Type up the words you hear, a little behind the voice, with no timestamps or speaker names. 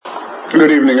Good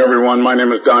evening, everyone. My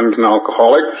name is Don, an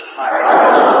alcoholic.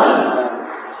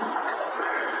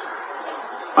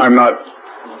 I'm not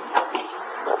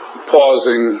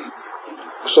pausing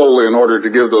solely in order to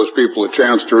give those people a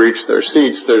chance to reach their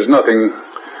seats. There's nothing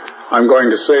I'm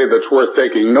going to say that's worth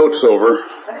taking notes over.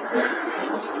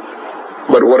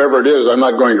 But whatever it is, I'm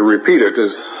not going to repeat it.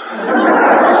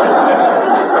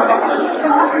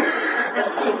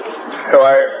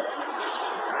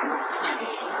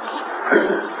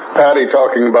 Patty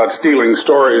talking about stealing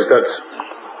stories, that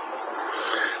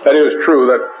is true.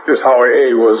 That is how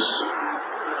AA was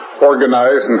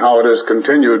organized and how it has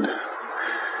continued.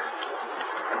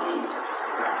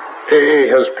 AA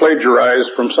has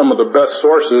plagiarized from some of the best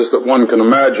sources that one can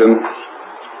imagine.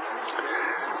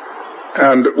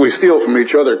 And we steal from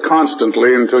each other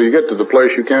constantly until you get to the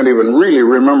place you can't even really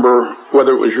remember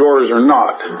whether it was yours or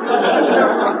not.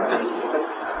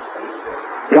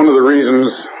 One of the reasons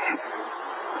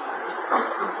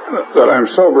that I'm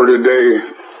sober today,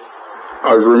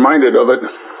 I was reminded of it.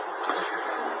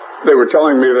 They were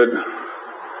telling me that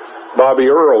Bobby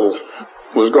Earl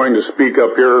was going to speak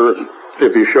up here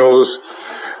if he shows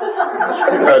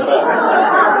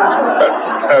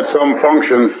at some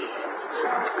function.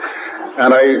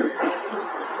 And I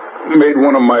made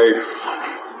one of my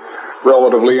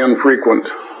relatively infrequent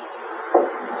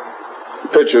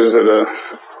pitches at a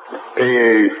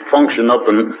AA function up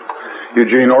in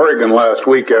Eugene, Oregon last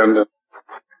weekend.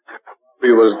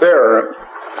 He was there.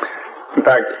 In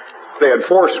fact, they had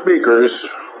 4 speakers,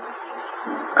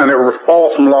 and they were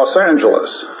all from Los Angeles.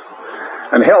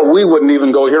 And hell, we wouldn't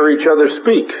even go hear each other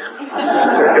speak.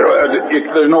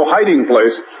 There's no hiding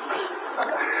place.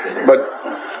 But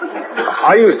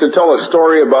I used to tell a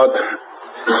story about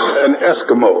an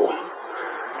Eskimo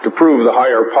to prove the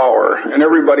higher power, and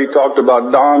everybody talked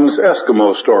about Don's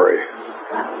Eskimo story.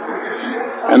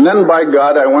 And then, by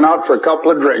God, I went out for a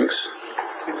couple of drinks,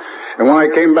 and when I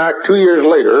came back 2 years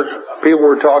later, people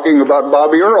were talking about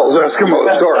Bobby Earl's Eskimo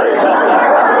story.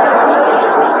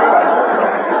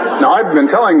 Now, I've been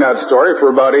telling that story for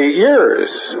about 8 years,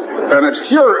 and it's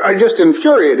just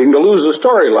infuriating to lose a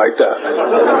story like that.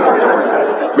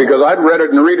 Because I'd read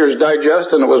it in the Reader's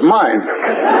Digest, and it was mine.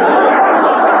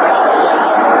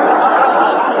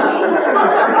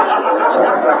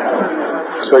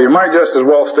 So you might just as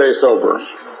well stay sober.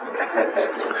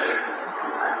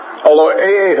 Although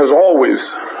AA has always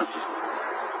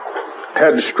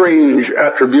had strange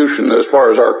attribution as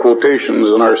far as our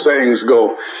quotations and our sayings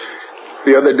go.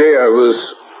 The other day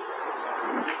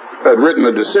I'd written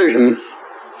a decision,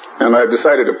 and I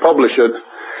decided to publish it,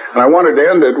 and I wanted to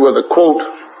end it with a quote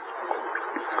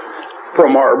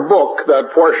from our book,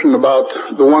 that portion about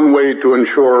the one way to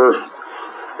ensure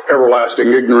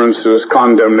everlasting ignorance is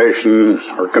condemnation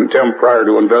or contempt prior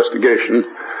to investigation.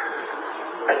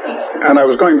 And I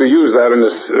was going to use that in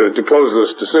this to close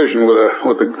this decision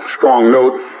with a strong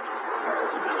note.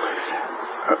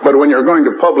 But when you're going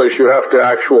to publish, you have to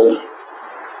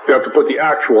put the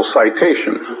actual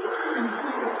citation.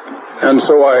 And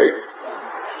so I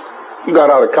got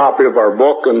out a copy of our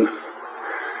book, and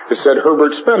it said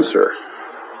Herbert Spencer.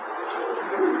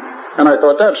 And I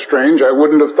thought, that's strange. I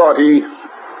wouldn't have thought he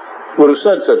would have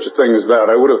said such a thing as that.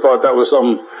 I would have thought that was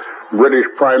some British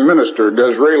Prime Minister,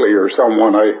 Disraeli or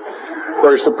someone.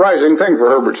 Very surprising thing for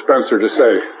Herbert Spencer to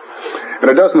say. And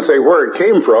it doesn't say where it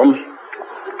came from.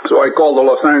 So I called the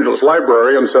Los Angeles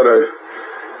Library and said,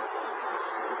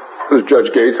 this is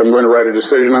Judge Gates, I'm going to write a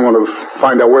decision. I want to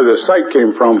find out where this site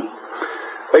came from.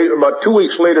 About 2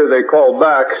 weeks later, they called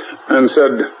back and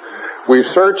said,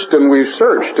 we've searched, and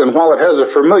while it has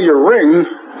a familiar ring,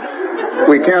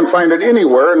 we can't find it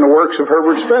anywhere in the works of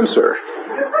Herbert Spencer.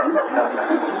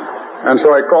 And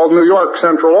so I called New York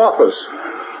Central Office,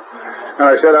 and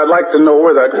I said, I'd like to know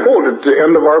where that quote at the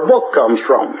end of our book comes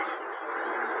from.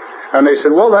 And they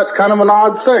said, well, that's kind of an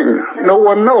odd thing. No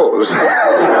one knows.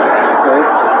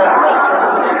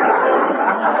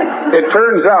 It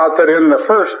turns out that in the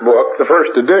first book, the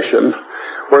first edition,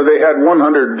 where they had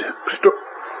 100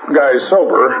 guys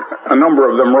sober, a number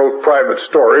of them wrote private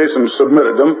stories and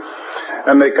submitted them,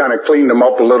 and they kind of cleaned them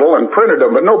up a little and printed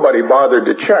them, but nobody bothered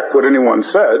to check what anyone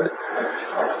said.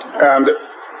 And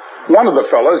one of the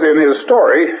fellows in his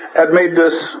story had made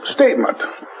this statement: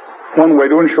 one way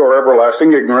to ensure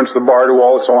everlasting ignorance, the bar to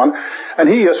all, and so on, and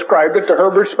he ascribed it to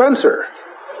Herbert Spencer.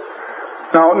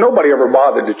 Now, nobody ever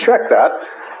bothered to check that.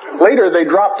 Later, they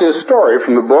dropped his story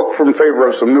from the book in favor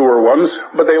of some newer ones,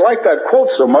 but they liked that quote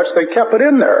so much they kept it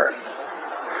in there.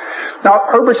 Now,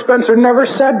 Herbert Spencer never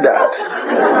said that.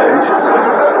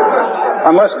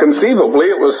 Unless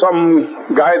conceivably it was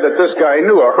some guy that this guy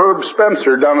knew, a Herb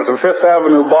Spencer down at the Fifth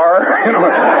Avenue bar.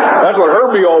 That's what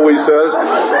Herbie always says.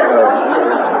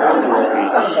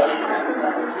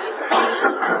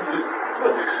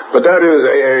 But that is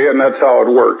AA, and that's how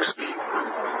it works.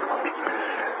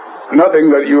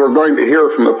 Nothing that you are going to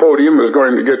hear from the podium is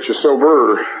going to get you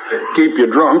sober or keep you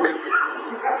drunk.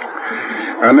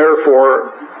 And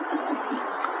therefore,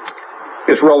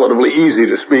 it's relatively easy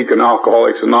to speak in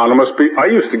Alcoholics Anonymous. I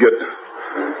used to get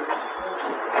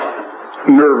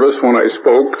nervous when I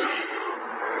spoke.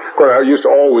 Well, I used to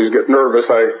always get nervous.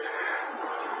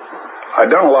 I'd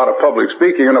done a lot of public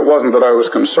speaking, and it wasn't that I was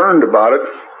concerned about it.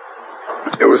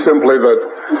 It was simply that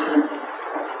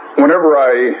whenever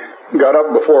I got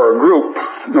up before a group,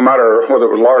 no matter whether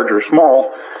it was large or small,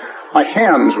 my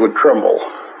hands would tremble.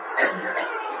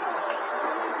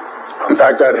 In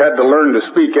fact, I'd had to learn to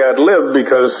speak ad lib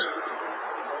because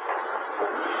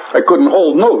I couldn't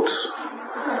hold notes.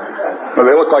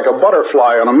 They look like a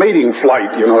butterfly on a mating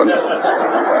flight, you know. And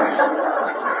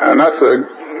that's a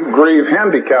grave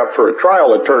handicap for a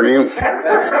trial attorney.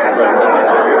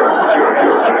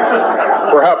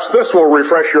 Perhaps this will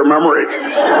refresh your memory.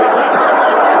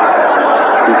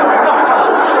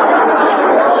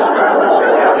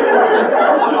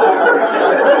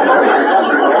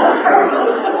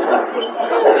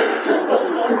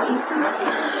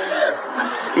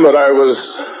 But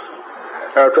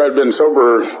after I'd been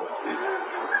sober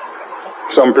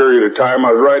some period of time,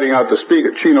 I was riding out to speak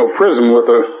at Chino Prison with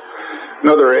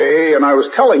another AA, and I was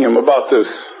telling him about this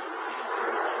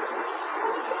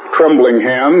trembling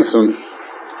hands, and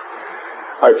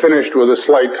I finished with a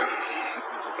slight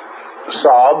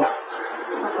sob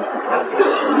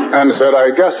and said,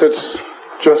 I guess it's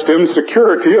just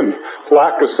insecurity and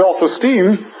lack of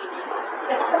self-esteem.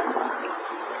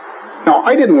 Now,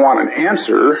 I didn't want an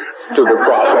answer to the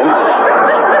problem.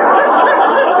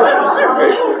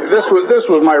 This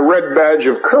was my red badge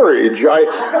of courage.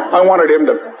 I wanted him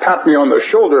to pat me on the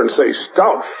shoulder and say,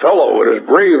 stout fellow, it is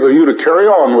brave of you to carry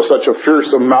on with such a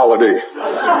fearsome malady.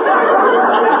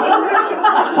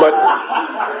 But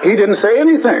he didn't say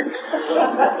anything.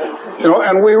 You know,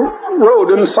 and we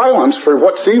rode in silence for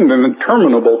what seemed an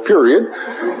interminable period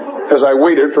as I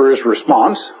waited for his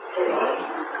response.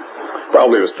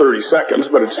 Probably it was 30 seconds,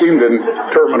 but it seemed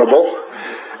interminable.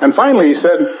 And finally he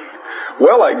said,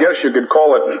 well, I guess you could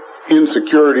call it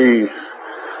insecurity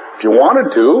if you wanted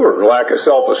to, or lack of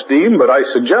self-esteem, but I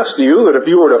suggest to you that if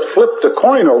you were to flip the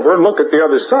coin over and look at the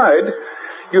other side,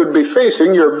 you'd be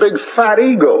facing your big fat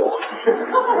ego.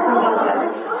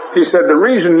 He said, the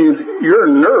reason you're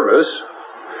nervous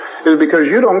is because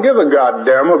you don't give a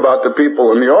goddamn about the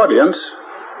people in the audience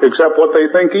except what they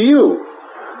think of you.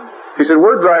 He said,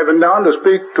 we're driving down to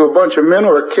speak to a bunch of men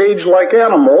who are caged like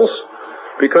animals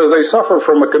because they suffer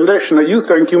from a condition that you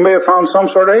think you may have found some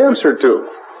sort of answer to.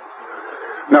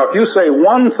 Now, if you say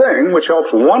one thing which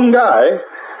helps one guy,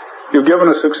 you've given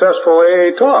a successful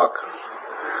AA talk.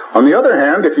 On the other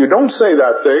hand, if you don't say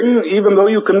that thing, even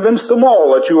though you convince them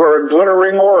all that you are a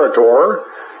glittering orator,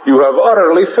 you have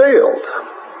utterly failed.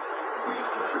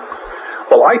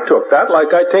 Well, I took that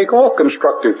like I take all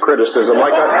constructive criticism,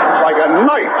 like a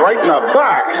knife right in the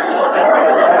back.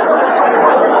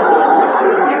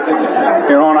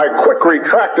 You know, and I quick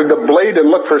retracted the blade and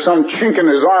looked for some chink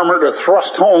in his armor to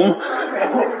thrust home.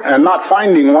 And not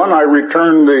finding one, I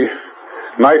returned the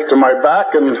knife to my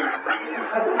back and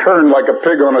turned like a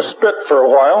pig on a spit for a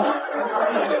while.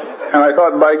 And I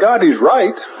thought, by God, he's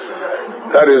right.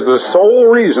 That is the sole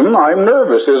reason I'm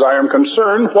nervous, is I am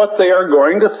concerned what they are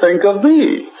going to think of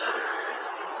me.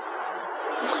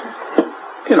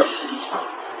 You know,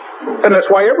 and that's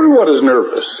why everyone is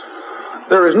nervous.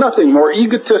 There is nothing more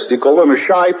egotistical than a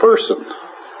shy person.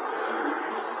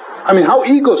 I mean, how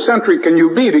egocentric can you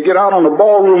be to get out on the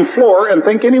ballroom floor and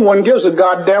think anyone gives a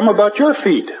goddamn about your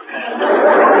feet?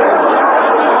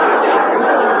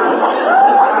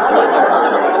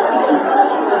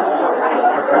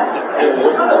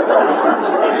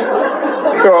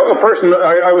 So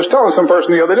I was telling some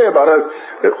person the other day about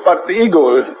the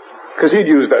ego, because he'd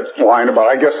used that line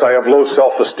about, I guess I have low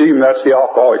self-esteem, that's the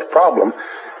alcoholic's problem.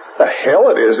 The hell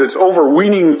it is. It's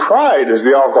overweening pride is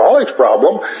the alcoholic's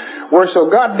problem. We're so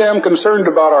goddamn concerned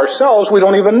about ourselves, we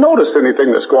don't even notice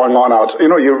anything that's going on outside. You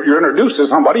know, you're introduced to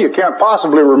somebody, you can't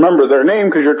possibly remember their name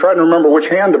because you're trying to remember which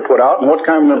hand to put out and what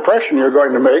kind of impression you're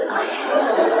going to make.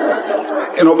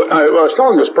 You know, I was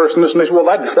telling this person this, and they said, well,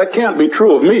 that can't be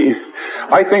true of me.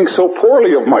 I think so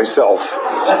poorly of myself.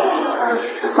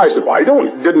 I said, well, I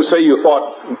didn't say you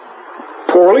thought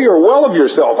poorly or well of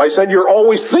yourself. I said you're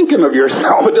always thinking of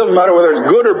yourself. It doesn't matter whether it's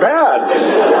good or bad.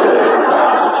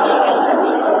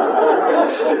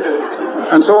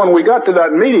 And so when we got to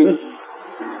that meeting,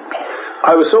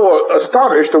 I was so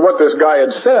astonished at what this guy had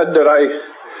said that I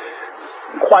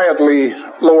quietly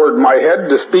lowered my head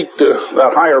to speak to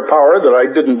that higher power that I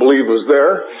didn't believe was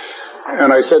there.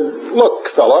 And I said, look,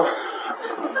 fella,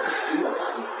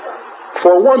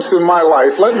 for once in my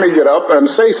life, let me get up and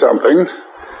say something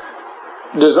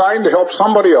designed to help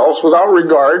somebody else without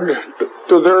regard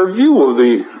to their view of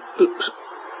the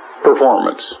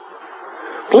performance.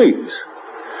 Please.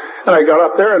 And I got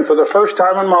up there, and for the first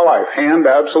time in my life, hand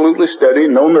absolutely steady,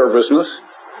 no nervousness.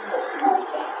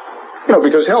 You know,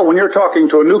 because hell, when you're talking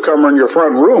to a newcomer in your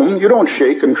front room, you don't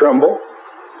shake and tremble.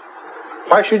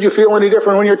 Why should you feel any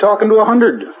different when you're talking to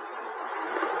 100? You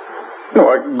know,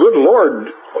 like, good Lord,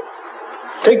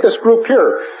 take this group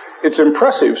here. It's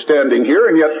impressive standing here,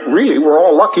 and yet really we're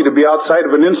all lucky to be outside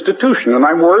of an institution, and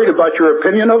I'm worried about your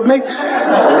opinion of me.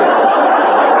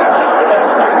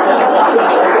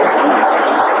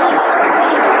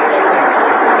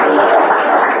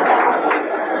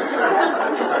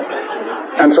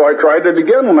 And so I tried it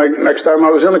again next time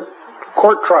I was in a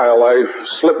court trial. I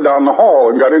slipped down the hall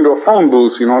and got into a phone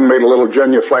booth, and made a little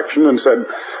genuflection and said,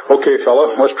 okay,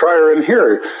 fella, let's try her in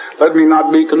here. Let me not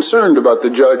be concerned about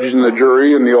the judge and the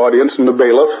jury and the audience and the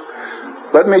bailiff.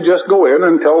 Let me just go in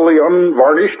and tell the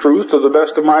unvarnished truth to the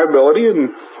best of my ability and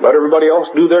let everybody else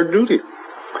do their duty.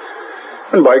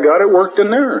 And by God, it worked in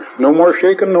there. No more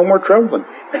shaking, no more trembling.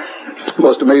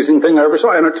 Most amazing thing I ever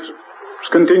saw. And it's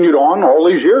continued on all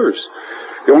these years.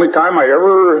 The only time I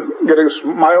ever get a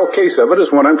mild case of it is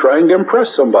when I'm trying to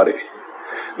impress somebody.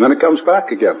 And then it comes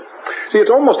back again. See, it's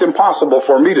almost impossible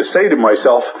for me to say to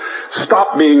myself,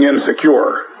 stop being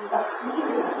insecure.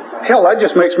 Hell, that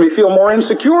just makes me feel more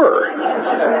insecure.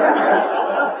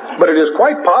 But it is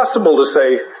quite possible to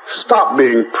say, stop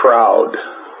being proud.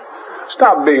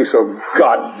 Stop being so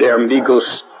goddamned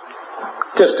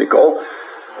egotistical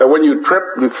that when you trip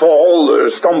and fall or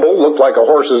stumble, look like a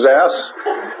horse's ass,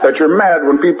 that you're mad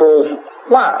when people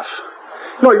laugh.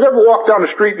 You know, you ever walk down the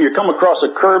street and you come across a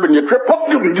curb and you trip,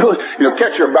 you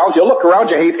catch your balance, you look around,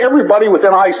 you hate everybody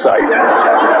within eyesight.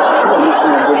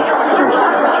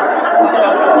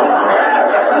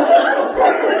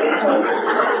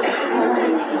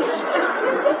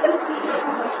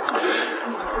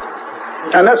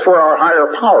 And that's where our higher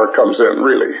power comes in,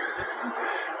 really.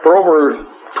 For over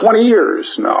 20 years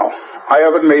now, I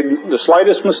haven't made the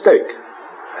slightest mistake.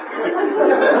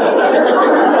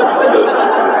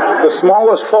 The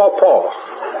smallest faux pas.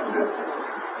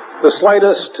 The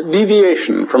slightest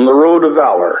deviation from the road of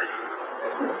valor.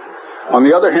 On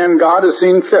the other hand, God has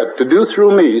seen fit to do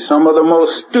through me some of the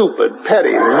most stupid,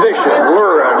 petty, vicious,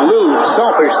 lurid, lewd,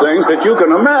 selfish things that you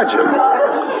can imagine.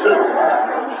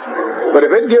 But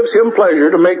if it gives him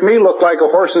pleasure to make me look like a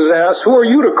horse's ass, who are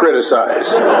you to criticize?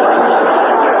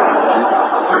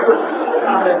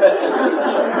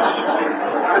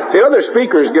 The other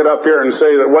speakers get up here and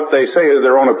say that what they say is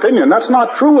their own opinion. That's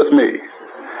not true with me.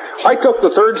 I took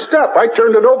the third step. I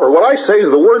turned it over. What I say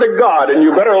is the Word of God, and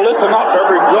you better listen up,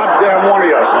 every goddamn one of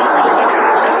you.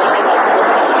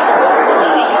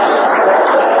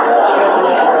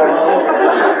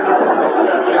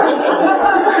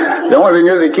 The only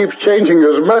thing is he keeps changing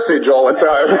his message all the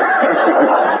time.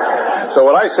 So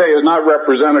what I say is not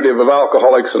representative of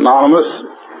Alcoholics Anonymous,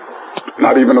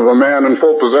 not even of a man in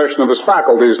full possession of his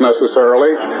faculties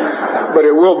necessarily, but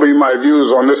it will be my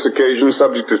views on this occasion,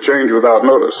 subject to change without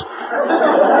notice.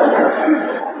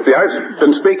 See, I've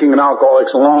been speaking in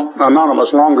Alcoholics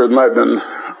Anonymous longer than I've been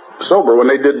sober.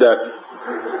 When they did that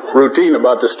routine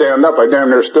about to stand up, I damn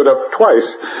near stood up twice,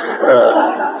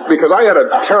 because I had a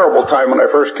terrible time when I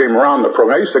first came around the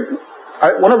program.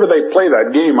 Whenever they play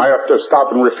that game, I have to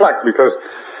stop and reflect, because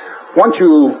once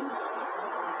you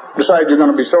decide you're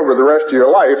going to be sober the rest of your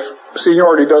life,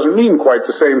 seniority doesn't mean quite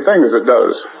the same thing as it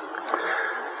does.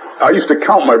 I used to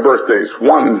count my birthdays.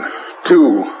 1,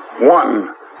 2, 1,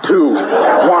 2,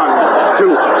 1,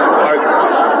 2.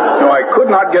 I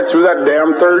could not get through that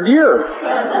damn third year.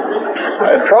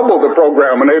 I had trouble with the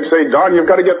program, and they'd say, Don, you've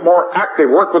got to get more active,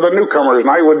 work with the newcomers, and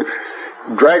I would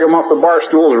drag them off the bar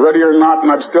stools, ready or not, and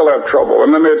I'd still have trouble.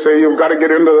 And then they'd say, you've got to get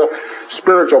into the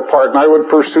spiritual part, and I would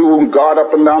pursue God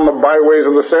up and down the byways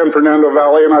of the San Fernando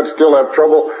Valley, and I'd still have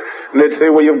trouble. And they'd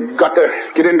say, well, you've got to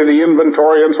get into the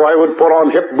inventory, and so I would put on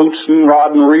hip boots and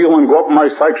rod and reel and go up my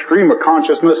psych stream of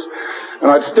consciousness, and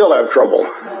I'd still have trouble.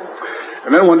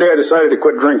 And then one day I decided to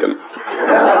quit drinking.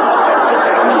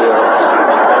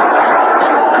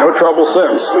 No trouble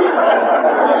since.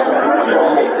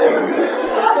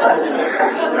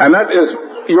 And that is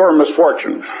your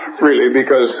misfortune, really,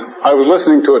 because I was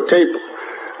listening to a tape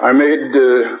I made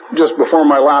just before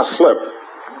my last slip.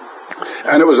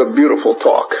 And it was a beautiful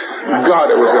talk. God,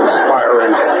 it was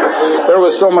inspiring. There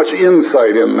was so much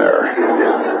insight in there.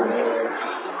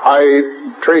 I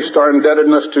traced our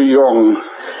indebtedness to Jung,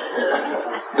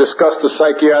 discussed the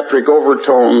psychiatric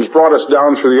overtones, brought us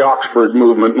down through the Oxford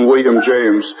movement and William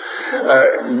James.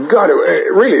 God,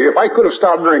 really, if I could have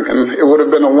stopped drinking, it would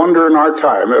have been a wonder in our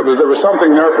time. There was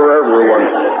something there for everyone.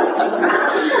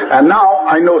 And now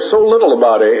I know so little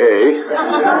about AA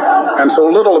and so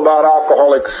little about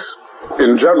alcoholics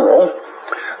in general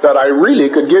that I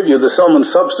really could give you the sum and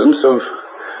substance of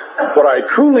what I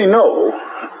truly know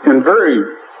in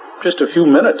just a few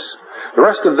minutes. The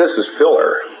rest of this is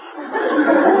filler.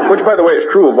 Which, by the way, is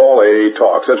true of all AA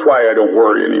talks. That's why I don't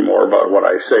worry anymore about what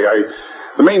I say.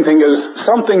 The main thing is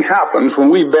something happens when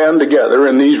we band together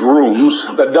in these rooms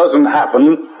that doesn't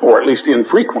happen, or at least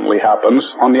infrequently happens,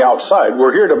 on the outside.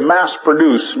 We're here to mass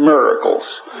produce miracles.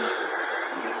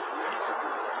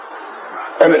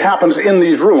 And it happens in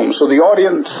these rooms. So the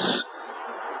audience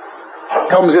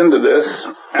comes into this,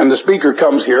 and the speaker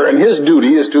comes here, and his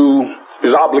duty is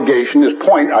his obligation, his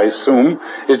point, I assume,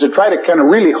 is to try to kind of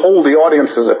really hold the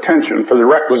audience's attention for the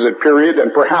requisite period and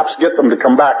perhaps get them to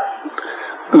come back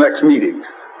the next meeting.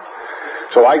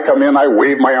 So I come in, I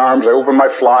wave my arms, I open my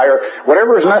flyer,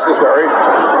 whatever is necessary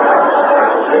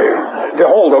to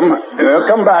hold them, and they'll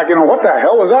come back, what the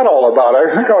hell was that all about?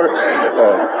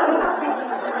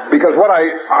 Because what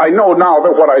I know now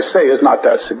that what I say is not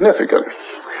that significant.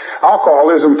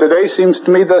 Alcoholism today seems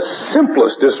to me the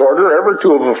simplest disorder ever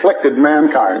to have afflicted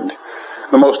mankind.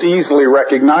 The most easily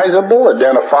recognizable,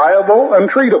 identifiable, and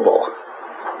treatable.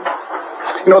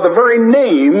 The very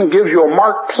name gives you a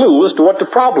marked clue as to what the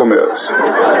problem is.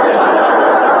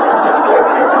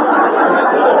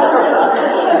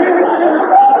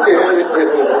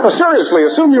 Well, seriously,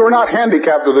 assume you were not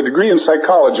handicapped with a degree in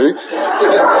psychology.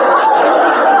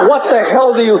 What the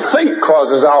hell do you think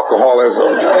causes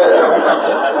alcoholism?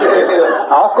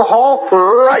 Alcohol?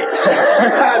 Right.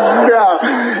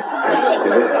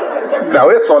 Now,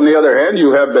 if, on the other hand,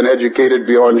 you have been educated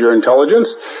beyond your intelligence,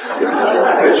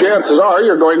 the chances are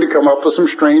you're going to come up with some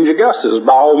strange guesses.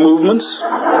 Bowel movements,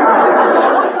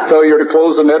 failure to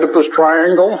close an Oedipus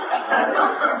triangle,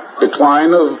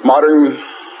 decline of modern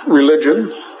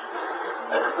religion,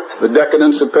 the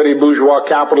decadence of petty bourgeois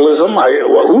capitalism.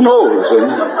 Who knows?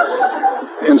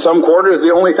 In some quarters,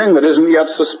 the only thing that isn't yet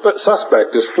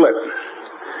suspect is flip.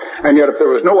 And yet, if there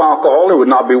was no alcohol, there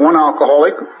would not be one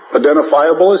alcoholic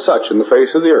identifiable as such in the face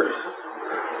of the earth.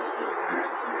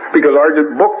 Because our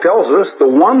book tells us the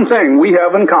one thing we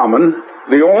have in common,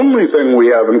 the only thing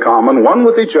we have in common, one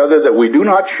with each other that we do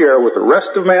not share with the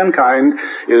rest of mankind,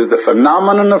 is the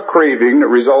phenomenon of craving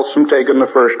that results from taking the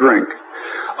first drink.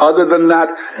 Other than that,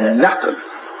 nothing.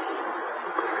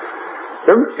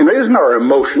 It isn't our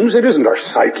emotions, it isn't our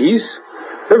psyches.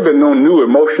 There have been no new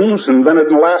emotions invented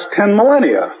in the last 10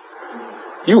 millennia.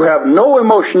 You have no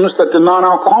emotions that the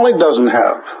non-alcoholic doesn't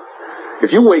have.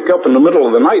 If you wake up in the middle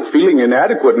of the night feeling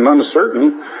inadequate and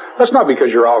uncertain, that's not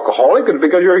because you're alcoholic, it's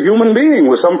because you're a human being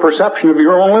with some perception of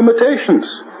your own limitations.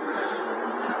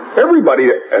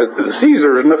 Everybody, the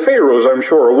Caesars and the Pharaohs, I'm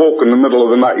sure, awoke in the middle of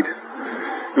the night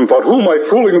and thought, who am I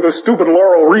fooling with this stupid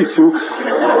laurel wreath?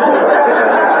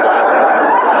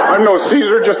 I'm no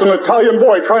Caesar, just an Italian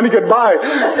boy trying to get by.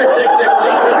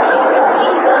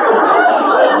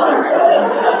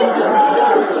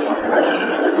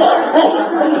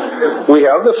 We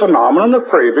have the phenomenon of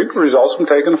craving that results from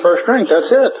taking the first drink.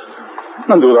 That's it.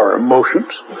 Nothing to do with our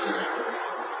emotions.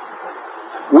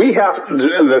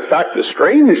 The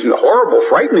strange, the horrible,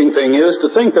 frightening thing is to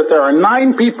think that there are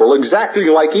 9 people exactly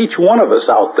like each one of us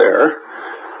out there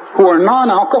who are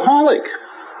non-alcoholic.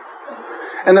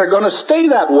 And they're going to stay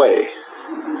that way.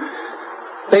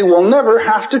 They will never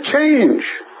have to change.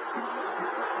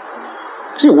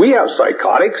 See, we have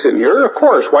psychotics in here, of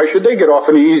course. Why should they get off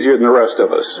any easier than the rest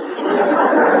of us?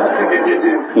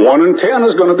 1 in 10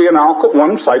 is going to be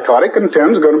one psychotic, and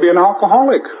 10 is going to be an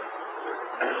alcoholic.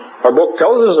 Our book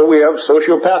tells us that we have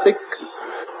psychopathic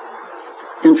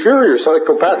inferior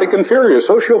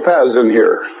sociopaths in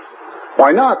here.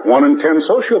 Why not? 1 in 10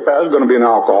 sociopaths is going to be an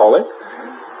alcoholic.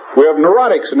 We have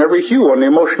neurotics in every hue on the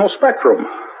emotional spectrum.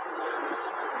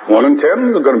 1 in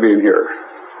 10 is going to be in here.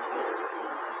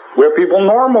 We have people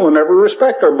normal in every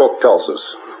respect, our book tells us,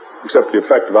 except the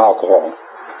effect of alcohol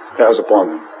has upon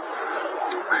them.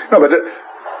 No, but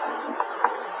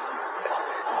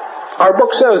our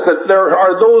book says that there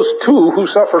are those too who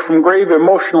suffer from grave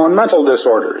emotional and mental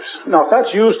disorders. Now, if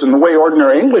that's used in the way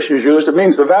ordinary English is used, it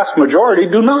means the vast majority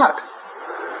do not.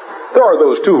 There are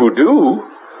those too who do,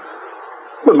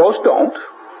 but most don't.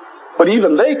 But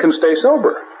even they can stay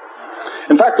sober.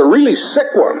 In fact, the really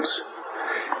sick ones,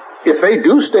 if they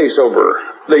do stay sober,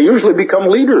 they usually become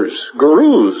leaders,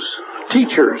 gurus,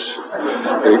 teachers,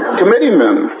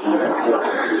 committeemen.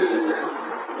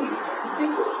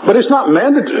 But it's not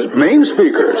mandatory. Main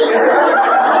speakers.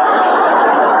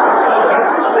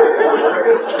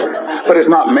 But it's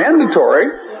not mandatory.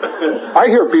 I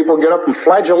hear people get up and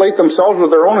flagellate themselves with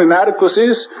their own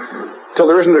inadequacies till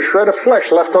there isn't a shred of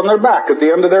flesh left on their back at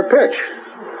the end of their pitch.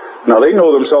 Now, they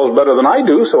know themselves better than I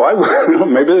do, so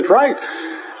maybe that's right.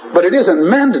 But it isn't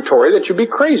mandatory that you be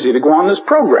crazy to go on this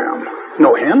program.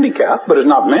 No handicap, but it's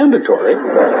not mandatory.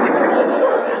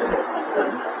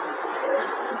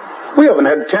 We haven't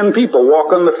had 10 people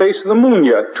walk on the face of the moon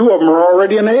yet. 2 of them are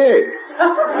already in AA.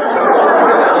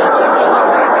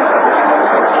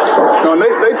 No,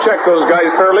 they check those guys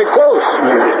fairly close.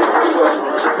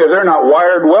 If they're not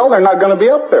wired well, they're not going to be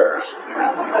up there.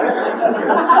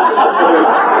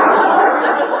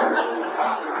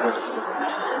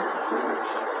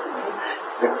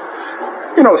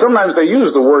 You know, sometimes they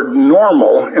use the word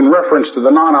normal in reference to the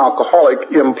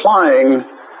non-alcoholic, implying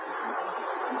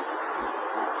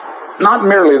not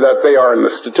merely that they are in the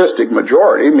statistic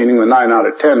majority, meaning the 9 out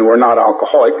of 10 who are not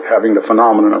alcoholic, having the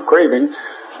phenomenon of craving,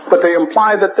 but they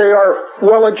imply that they are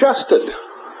well-adjusted,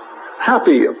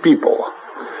 happy people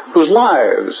whose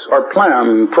lives are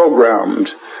planned, programmed,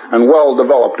 and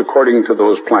well-developed according to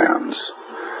those plans.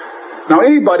 Now,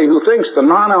 anybody who thinks the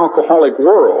non-alcoholic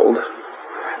world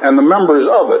and the members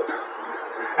of it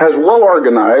has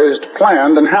well-organized,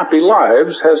 planned, and happy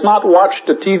lives has not watched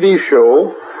a TV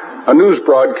show, a news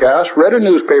broadcast, read a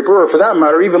newspaper, or for that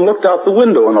matter, even looked out the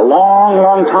window in a long,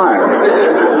 long time.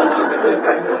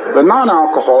 The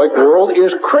non-alcoholic world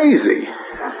is crazy.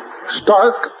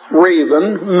 Stark,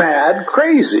 raving, mad,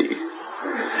 crazy.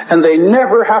 And they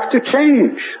never have to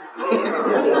change.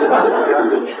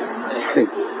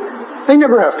 They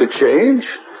never have to change.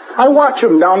 I watch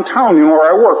them downtown,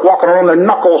 where I work, walking around, their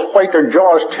knuckles white, their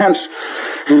jaws tense.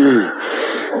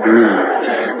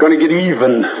 Going to get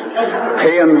even,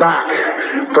 paying back,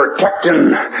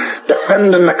 protecting,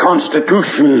 defending the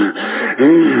Constitution.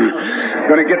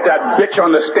 Going to get that bitch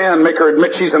on the stand, make her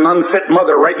admit she's an unfit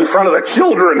mother right in front of the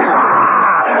children.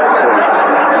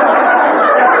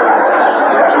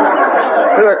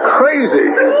 They're crazy.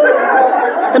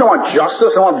 They don't want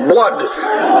justice, they want blood.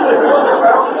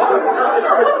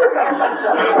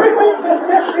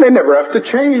 They never have to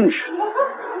change.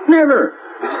 Never.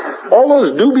 All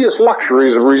those dubious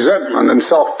luxuries of resentment and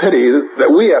self-pity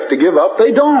that we have to give up,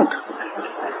 they don't.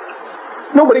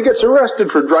 Nobody gets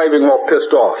arrested for driving while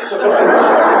pissed off.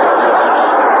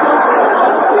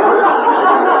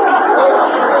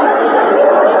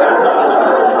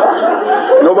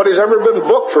 Nobody's ever been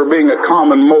booked for being a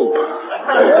common mope,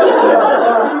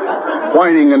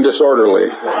 whining and disorderly.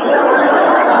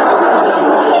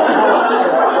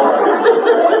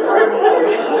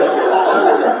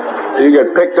 You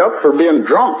get picked up for being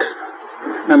drunk.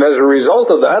 And as a result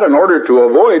of that, in order to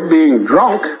avoid being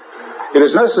drunk, it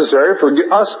is necessary for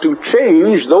us to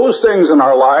change those things in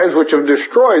our lives which have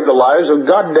destroyed the lives of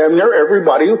goddamn near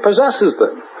everybody who possesses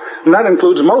them. And that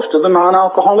includes most of the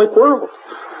non-alcoholic world.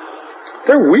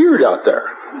 They're weird out there.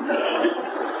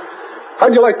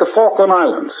 How'd you like the Falkland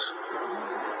Islands?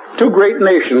 2 great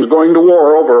nations going to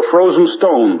war over a frozen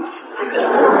stone.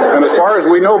 And as far as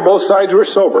we know, both sides were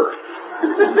sober.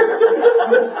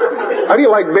 How do you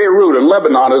like Beirut and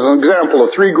Lebanon as an example of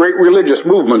 3 great religious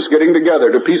movements getting together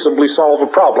to peaceably solve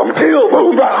a problem?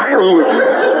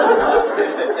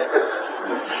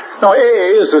 Now,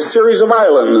 AA is a series of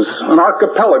islands, an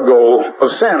archipelago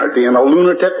of sanity in a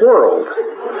lunatic world.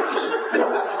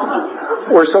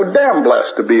 We're so damn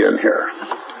blessed to be in here.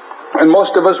 And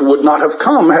most of us would not have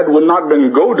come had we not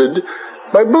been goaded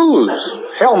by booze.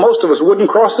 Hell, most of us wouldn't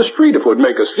cross the street if it would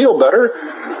make us feel better.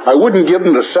 I wouldn't give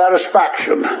them the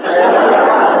satisfaction.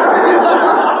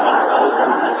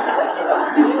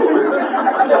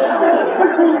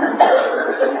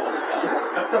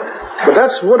 But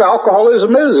that's what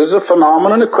alcoholism is. It's a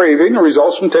phenomenon, a craving, that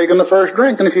results from taking the first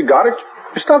drink. And if you got it,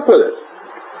 you're stuck with it.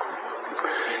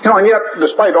 And yet,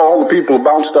 despite all the people who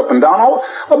bounced up and down,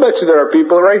 I'll bet you there are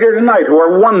people right here tonight who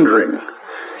are wondering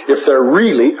if they're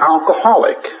really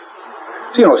alcoholic.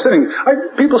 So,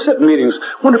 people sit in meetings,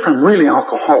 wonder if I'm really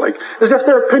alcoholic, as if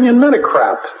their opinion meant a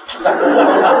crap.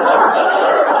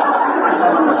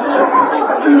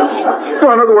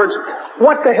 In other words,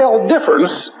 what the hell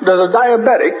difference does a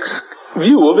diabetic's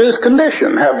view of his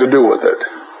condition have to do with it?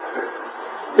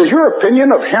 Is your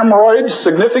opinion of hemorrhoids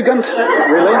significant?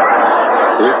 Really?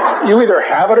 You either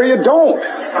have it or you don't.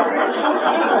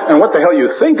 And what the hell you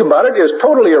think about it is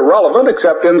totally irrelevant,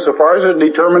 except insofar as it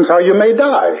determines how you may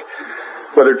die.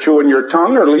 Whether chewing your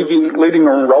tongue or leading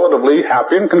a relatively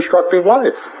happy and constructive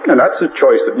life. And that's a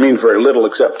choice that means very little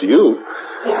except to you.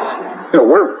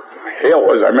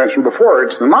 As I mentioned before,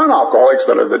 it's the non-alcoholics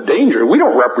that are the danger. We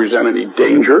don't represent any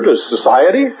danger to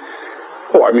society.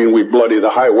 We bloody the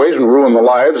highways and ruin the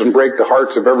lives and break the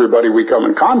hearts of everybody we come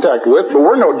in contact with, but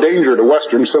we're no danger to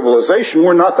Western civilization.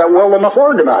 We're not that well enough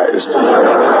organized.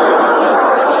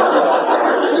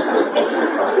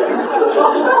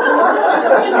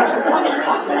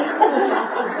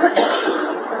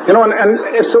 And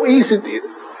it's so easy.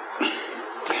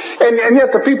 And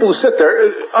yet the people who sit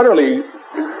there utterly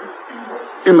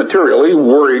immaterially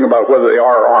worrying about whether they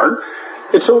are or aren't,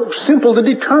 it's so simple to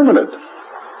determine it.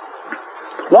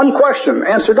 One question,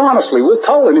 answered honestly, will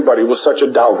tell anybody with such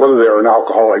a doubt whether they're an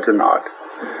alcoholic or not.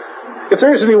 If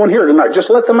there is anyone here tonight, just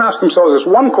let them ask themselves this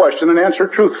one question and answer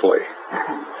truthfully.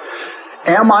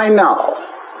 Am I now,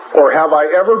 or have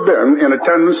I ever been in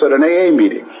attendance at an AA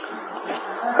meeting?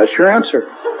 That's your answer.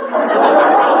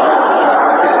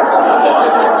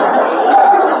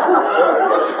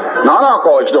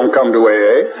 Non-alcoholics don't come to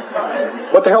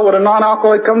AA. What the hell would a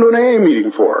non-alcoholic come to an AA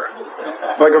meeting for?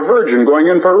 Like a virgin going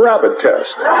in for a rabbit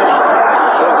test.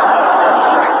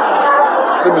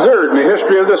 It's absurd in the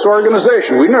history of this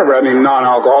organization. We never had any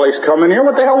non-alcoholics come in here.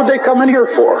 What the hell would they come in here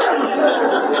for?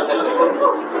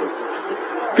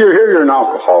 If you're here, you're an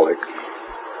alcoholic.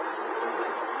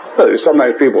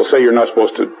 Sometimes people say you're not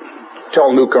supposed to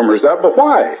tell newcomers that, but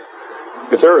why?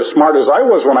 If they're as smart as I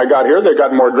was when I got here, they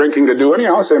got more drinking to do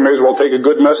anyhow, so they may as well take a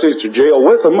good message to jail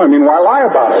with them. Why lie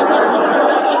about it?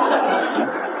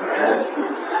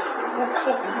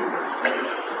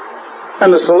 And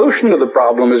the solution to the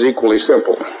problem is equally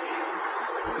simple.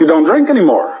 You don't drink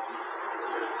anymore.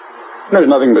 There's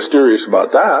nothing mysterious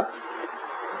about that.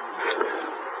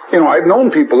 I've known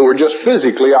people who were just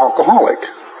physically alcoholic.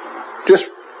 Just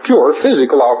pure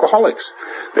physical alcoholics.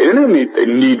 They didn't have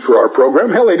any need for our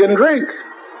program. Hell, they didn't drink.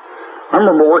 I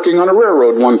remember working on a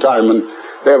railroad one time, and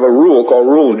they have a rule called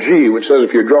Rule G, which says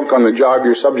if you're drunk on the job,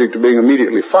 you're subject to being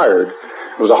immediately fired.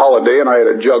 It was a holiday, and I had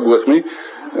a jug with me,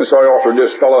 and so I offered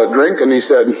this fellow a drink, and he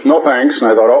said, no thanks, and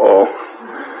I thought,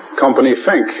 company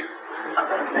think.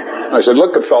 I said,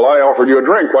 look, fellow, I offered you a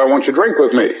drink. Why won't you drink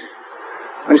with me?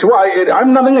 And he said, well,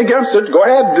 I'm nothing against it. Go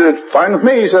ahead, it's fine with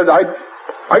me. He said, I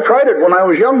tried it when I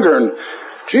was younger, and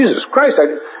Jesus Christ,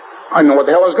 I know what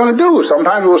the hell I was going to do.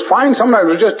 Sometimes it was fine, sometimes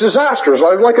it was just disastrous.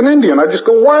 I was like an Indian. I'd just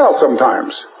go wild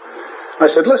sometimes. I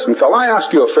said, listen, fella, I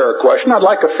asked you a fair question. I'd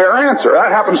like a fair answer.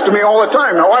 That happens to me all the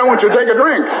time. Now, why won't you take a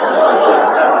drink?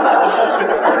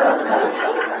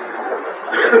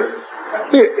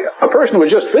 A person who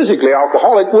was just physically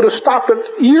alcoholic would have stopped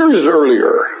it years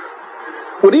earlier.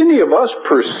 Would any of us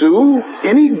pursue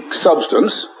any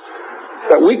substance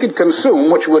that we could consume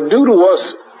which would do to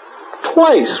us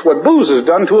twice what booze has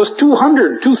done to us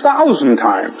 200, 2,000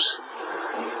 times?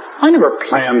 I never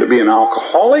planned to be an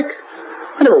alcoholic.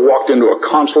 I never walked into a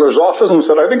counselor's office and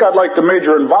said, I think I'd like to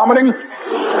major in vomiting,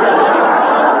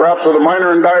 perhaps with a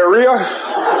minor in diarrhea.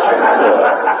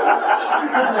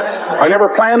 I never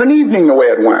planned an evening the way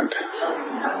it went.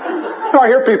 Now, I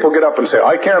hear people get up and say,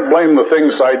 I can't blame the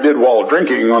things I did while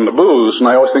drinking on the booze. And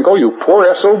I always think, you poor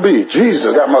SOB.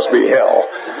 Jesus, that must be hell.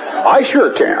 I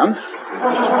sure can.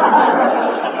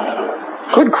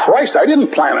 Good Christ, I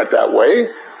didn't plan it that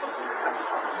way.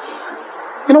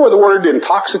 You know where the word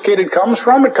intoxicated comes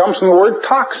from? It comes from the word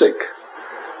toxic.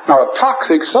 Now, a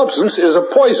toxic substance is a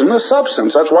poisonous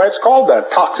substance. That's why it's called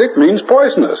that. Toxic means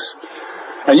poisonous.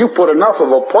 And you put enough of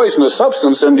a poisonous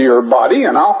substance into your body,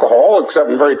 and alcohol,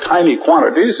 except in very tiny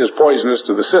quantities, is poisonous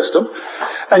to the system,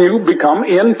 and you become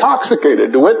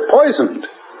intoxicated, to wit, poisoned.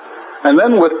 And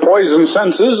then with poisoned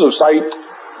senses of sight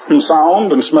and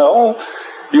sound and smell,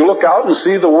 you look out and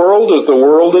see the world as the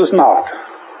world is not.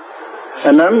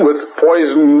 And then with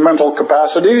poisoned mental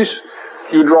capacities,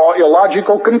 you draw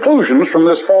illogical conclusions from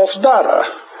this false data.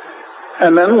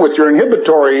 And then with your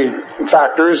inhibitory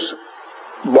factors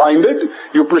blinded,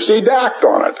 you proceed to act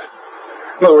on it.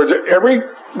 In other words, every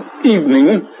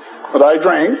evening that I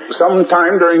drank,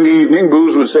 sometime during the evening,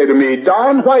 booze would say to me,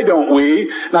 Don, why don't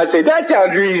we? And I'd say, that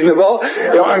sounds reasonable,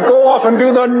 and go off and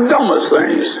do the dumbest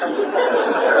things.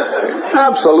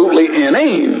 Absolutely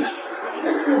inane.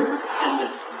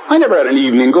 I never had an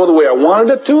evening go the way I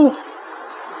wanted it to.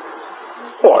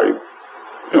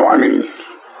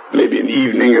 Maybe an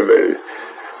evening of a...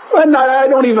 And I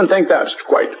don't even think that's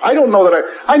quite... I don't know that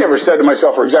I never said to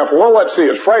myself, for example, let's see,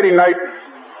 it's Friday night,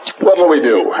 What'll we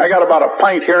do? I got about a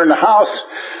pint here in the house.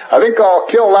 I think I'll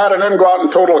kill that and then go out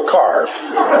and total a car.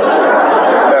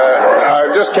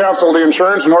 I've just canceled the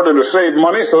insurance in order to save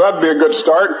money, so that'd be a good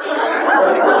start.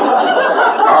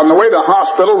 On the way to the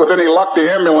hospital, with any luck, the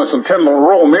ambulance intending to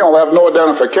roll me, I'll have no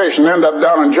identification, end up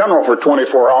down in general for 24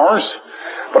 hours.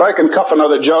 But I can cuff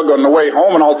another jug on the way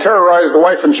home, and I'll terrorize the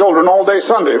wife and children all day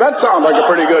Sunday. That sounds like a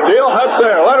pretty good deal. That's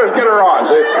there. Let us get her on,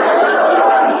 see?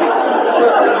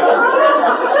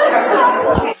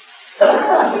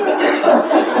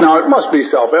 Now, it must be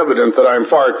self-evident that I'm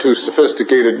far too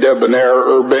sophisticated, debonair,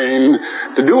 urbane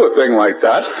to do a thing like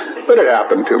that, but it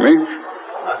happened to me.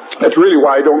 That's really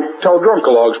why I don't tell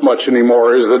drunkalogs much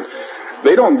anymore, is that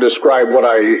they don't describe what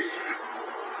I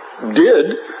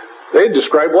did. They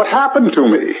describe what happened to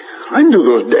me. I didn't do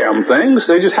those damn things.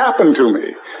 They just happened to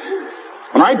me.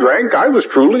 When I drank, I was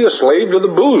truly a slave to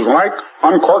the booze. When I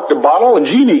uncorked a bottle, a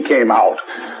genie came out.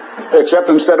 Except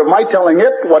instead of my telling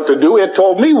it what to do, it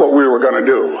told me what we were going to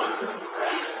do.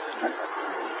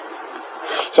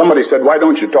 Somebody said, why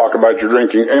don't you talk about your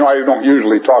drinking? You know, I don't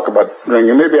usually talk about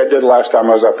drinking. Maybe I did last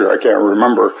time I was up here. I can't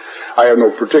remember. I have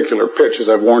no particular pitch, as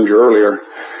I've warned you earlier.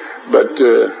 But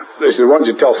they said, why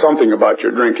don't you tell something about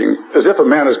your drinking? As if a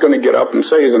man is going to get up and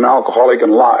say he's an alcoholic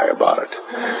and lie about it.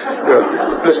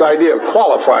 This idea of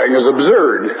qualifying is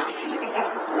absurd.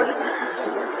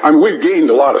 I mean, we've gained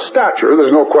a lot of stature.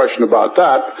 There's no question about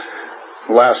that.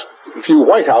 The last few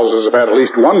White Houses have had at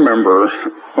least one member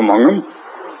among them.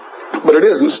 But it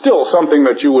isn't still something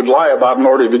that you would lie about in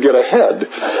order to get ahead.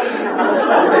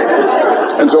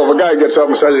 And so if a guy gets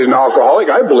up and says he's an alcoholic,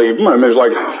 I believe him. And there's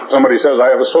like somebody says, I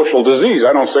have a social disease.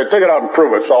 I don't say, take it out and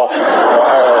prove it. So,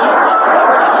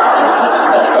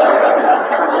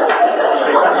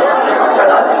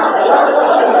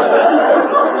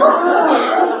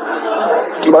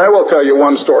 but I will tell you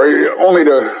one story, only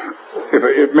to,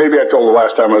 if maybe I told the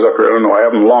last time I was up here, I don't know, I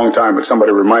haven't in a long time, but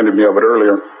somebody reminded me of it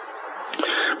earlier.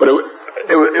 But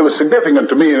it was significant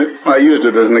to me, and I used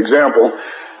it as an example,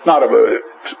 not of a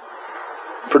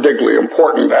particularly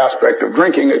important aspect of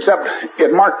drinking, except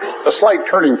it marked a slight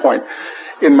turning point.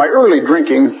 In my early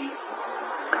drinking,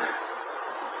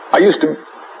 I used to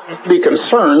be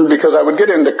concerned because I would get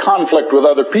into conflict with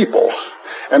other people.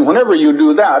 And whenever you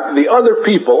do that, the other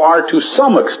people are to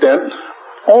some extent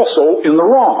also in the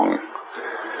wrong.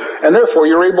 And therefore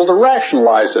you're able to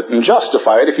rationalize it and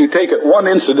justify it if you take it one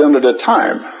incident at a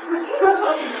time.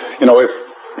 You know, if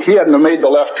he hadn't have made the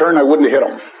left turn, I wouldn't have hit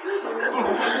him.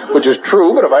 Which is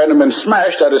true, but if I hadn't been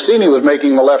smashed, I'd have seen he was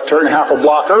making the left turn half a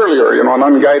block earlier, you know, an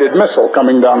unguided missile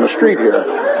coming down the street here.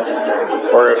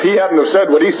 Or if he hadn't have said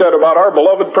what he said about our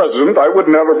beloved president, I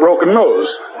wouldn't have a broken nose.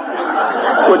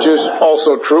 Which is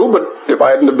also true, but if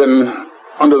I hadn't have been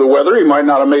under the weather, he might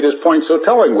not have made his point so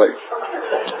tellingly.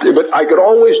 But I could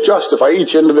always justify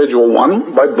each individual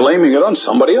one by blaming it on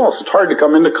somebody else. It's hard to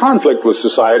come into conflict with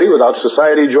society without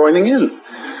society joining in.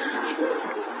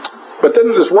 But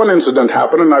then this one incident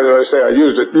happened, and as I say, I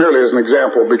used it merely as an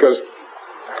example because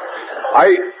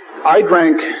I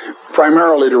drank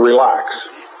primarily to relax.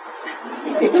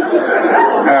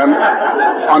 And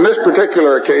on this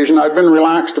particular occasion, I've been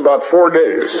relaxed about 4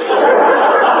 days.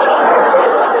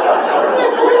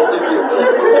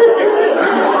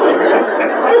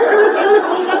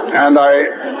 And I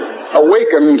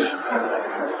awakened,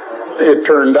 it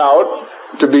turned out,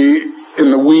 to be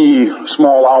in the wee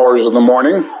small hours of the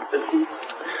morning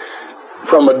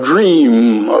from a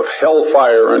dream of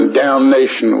hellfire and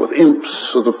damnation with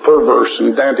imps of the perverse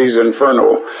and Dante's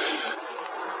Inferno.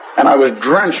 And I was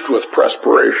drenched with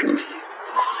perspiration.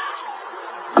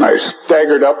 And I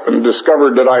staggered up and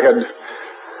discovered that I had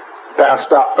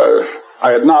passed out,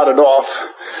 I had nodded off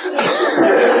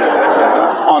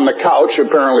on the couch.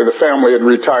 Apparently the family had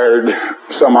retired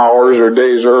some hours or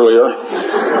days earlier.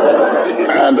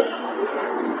 And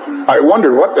I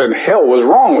wondered what the hell was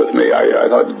wrong with me. I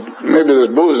thought maybe this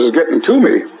booze is getting to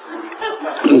me.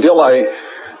 Until I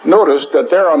noticed that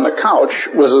there on the couch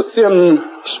was a thin,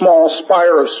 small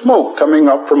spire of smoke coming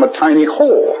up from a tiny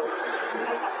hole.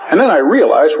 And then I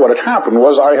realized what had happened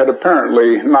was I had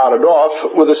apparently nodded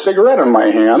off with a cigarette in my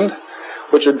hand,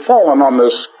 which had fallen on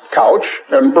this couch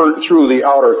and burnt through the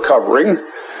outer covering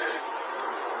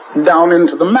down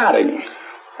into the matting,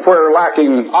 where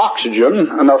lacking oxygen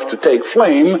enough to take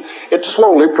flame, it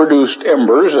slowly produced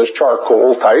embers as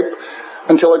charcoal type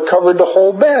until it covered the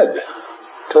whole bed,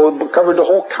 till it covered the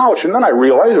whole couch. And then I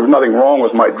realized there was nothing wrong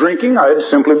with my drinking. I had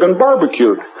simply been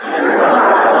barbecued.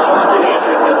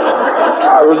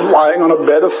 I was lying on a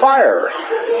bed of fire.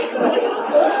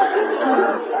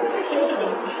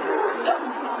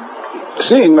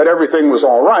 Seeing that everything was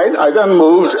all right, I then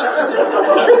moved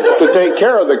to take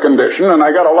care of the condition, and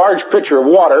I got a large pitcher of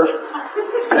water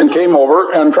and came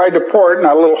over and tried to pour it in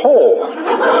a little hole.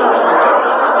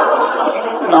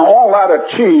 Now, all that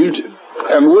achieved,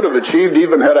 and would have achieved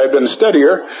even had I been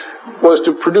steadier, was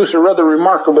to produce a rather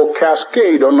remarkable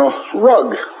cascade on the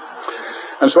rug.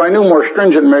 And so I knew more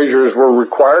stringent measures were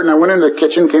required, and I went into the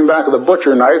kitchen, came back with a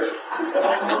butcher knife,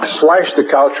 slashed the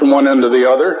couch from one end to the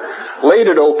other, laid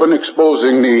it open,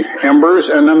 exposing the embers,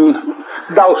 and then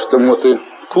doused them with the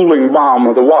cooling balm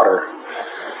of the water.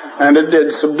 And it did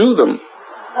subdue them.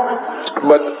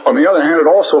 But on the other hand, it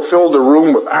also filled the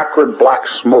room with acrid black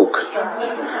smoke.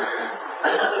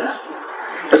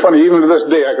 It's funny, even to this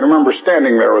day, I can remember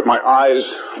standing there with my eyes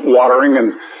watering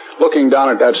and looking down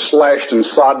at that slashed and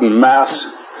sodden mass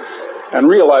and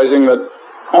realizing that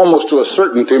almost to a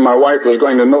certainty my wife was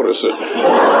going to notice it.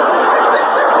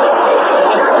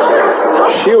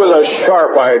 She was a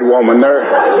sharp-eyed woman.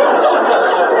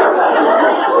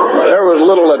 There was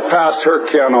little that passed her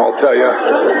ken, I'll tell you.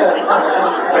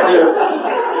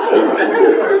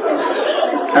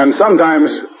 And sometimes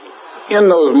in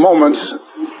those moments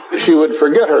she would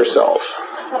forget herself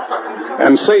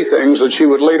and say things that she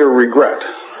would later regret.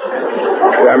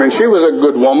 I mean, she was a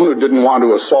good woman who didn't want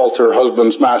to assault her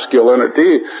husband's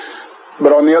masculinity,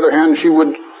 but on the other hand, she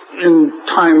would, in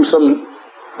times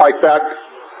like that,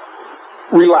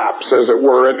 relapse, as it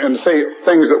were, and say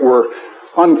things that were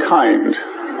unkind.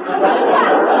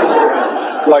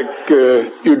 Like,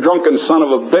 you drunken son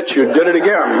of a bitch, you did it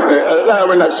again. I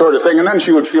mean, that sort of thing. And then she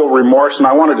would feel remorse, and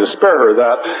I wanted to spare her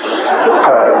that.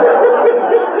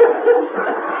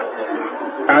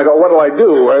 And I thought, what'll I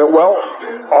do? Well,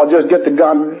 I'll just get the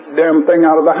goddamn thing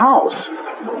out of the house.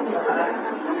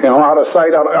 You know, out of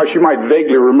sight, she might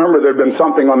vaguely remember there'd been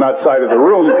something on that side of the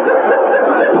room,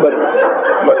 but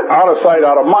out of sight,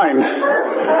 out of mind.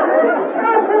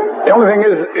 The only thing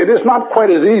is, it is not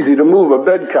quite as easy to move a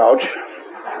bed couch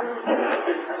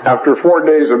after 4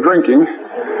 days of drinking.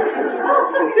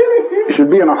 You should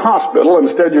be in a hospital.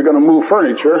 Instead, you're going to move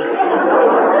furniture.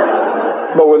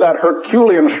 But with that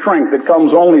Herculean strength that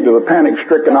comes only to the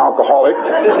panic-stricken alcoholic,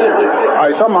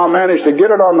 I somehow managed to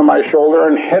get it onto my shoulder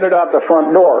and head it out the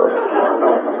front door.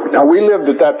 Now, we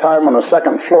lived at that time on a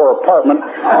second-floor apartment,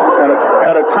 and it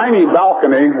had a tiny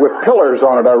balcony with pillars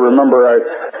on it. I remember I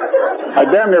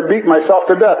damn near beat myself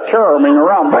to death caroming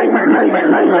around. Bang, bang, bang,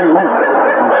 bang, bang, bang, bang.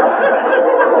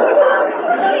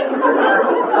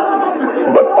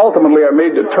 But ultimately, I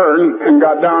made the turn and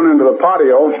got down into the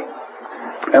patio.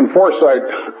 And foresight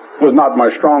was not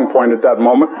my strong point at that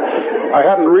moment. I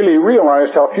hadn't really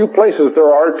realized how few places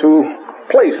there are to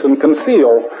place and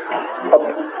conceal a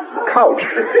couch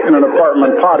in an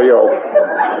apartment patio.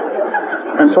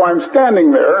 And so I'm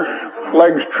standing there,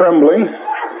 legs trembling,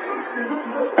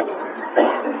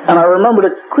 and I remembered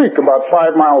a creek about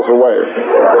 5 miles away.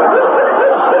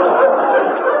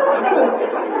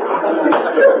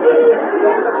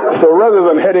 So rather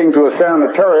than heading to a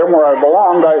sanitarium where I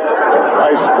belonged,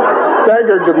 I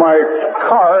staggered to my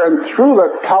car and threw the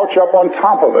couch up on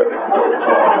top of it.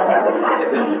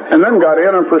 And then got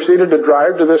in and proceeded to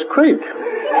drive to this creek.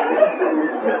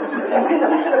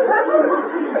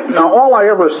 Now, all I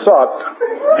ever sought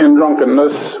in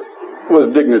drunkenness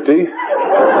was dignity.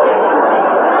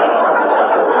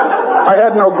 I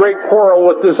had no great quarrel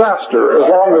with disaster as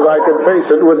long as I could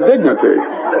face it with dignity.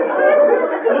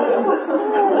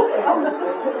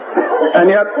 And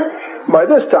yet, by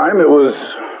this time, it was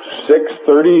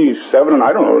 6:37, and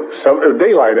I don't know,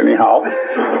 daylight anyhow,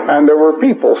 and there were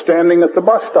people standing at the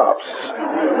bus stops,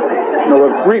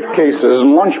 with briefcases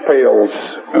and lunch pails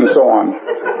and so on.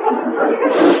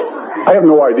 I have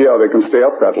no idea how they can stay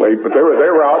up that late, but they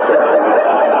were out there.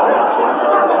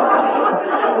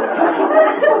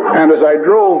 And as I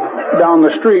drove down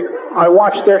the street, I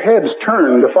watched their heads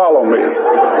turn to follow me.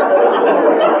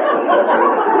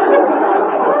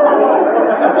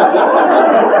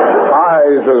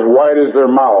 Eyes as wide as their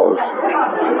mouths.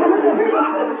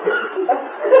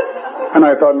 And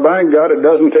I thought, by God, it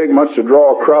doesn't take much to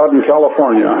draw a crowd in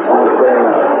California.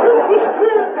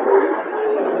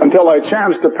 Until I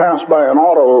chanced to pass by an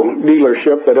auto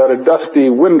dealership that had a dusty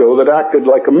window that acted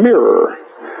like a mirror.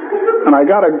 And I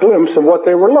got a glimpse of what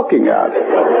they were looking at.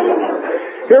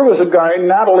 Here was a guy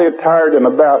nattily attired in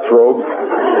a bathrobe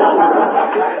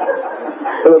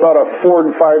with about a 4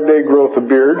 to 5 day growth of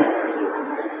beard.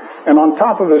 And on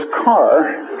top of his car,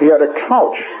 he had a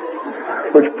couch,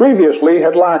 which previously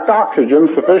had lacked oxygen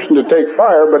sufficient to take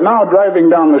fire, but now driving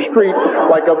down the street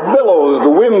like a billows,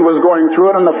 the wind was going through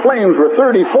it, and the flames were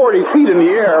 30, 40 feet in the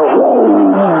air. Whoa.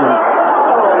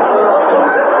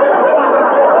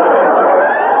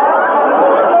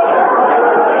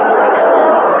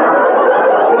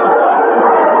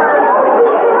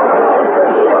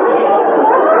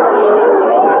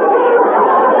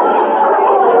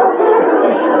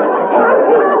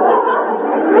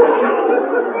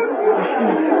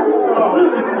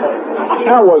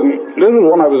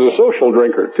 commercial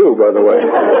drinker, too, by the way.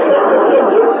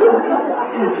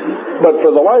 But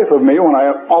for the life of me, when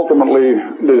I ultimately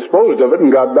disposed of it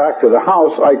and got back to the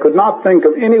house, I could not think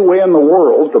of any way in the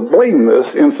world to blame this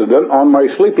incident on my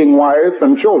sleeping wife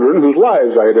and children whose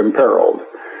lives I had imperiled.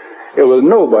 It was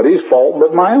nobody's fault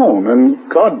but my own,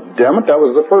 and God damn it, that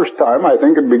was the first time I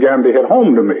think it began to hit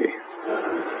home to me.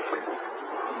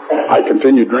 I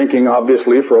continued drinking,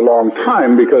 obviously, for a long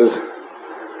time because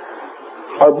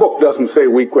our book doesn't say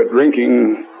we quit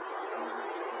drinking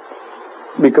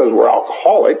because we're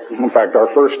alcoholic. In fact,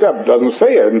 our first step doesn't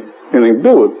say anything to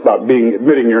do about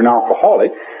admitting you're an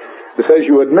alcoholic. It says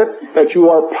you admit that you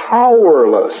are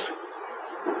powerless.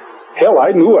 Hell,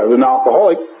 I knew I was an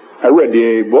alcoholic. I read the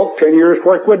AA book 10 years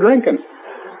before I quit drinking.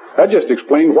 That just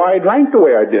explained why I drank the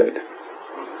way I did.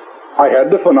 I had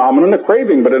the phenomenon of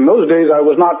craving, but in those days I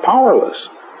was not powerless.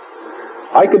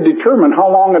 I could determine how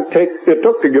long it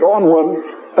took to get on one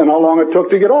and how long it took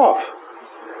to get off.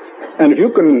 And if you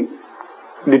can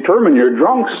determine you're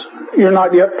drunks, you're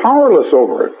not yet powerless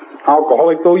over it,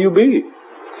 alcoholic though you be.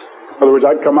 In other words,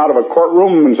 I'd come out of a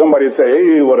courtroom and somebody would say,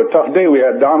 hey, what a tough day we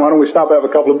had, Don, why don't we stop and have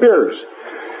a couple of beers?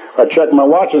 I'd check my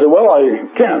watch and say, well,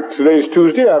 I can't. Today's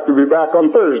Tuesday, I have to be back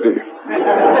on Thursday.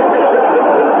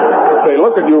 They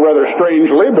look at you rather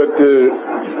strangely, but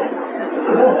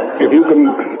if you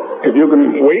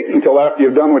can wait until after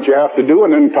you've done what you have to do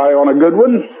and then tie on a good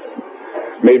one,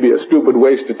 maybe a stupid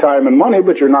waste of time and money,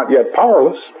 but you're not yet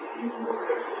powerless.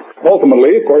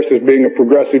 Ultimately, of course, this being a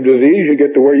progressive disease, you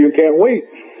get to where you can't wait.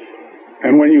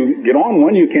 And when you get on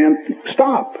one, you can't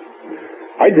stop.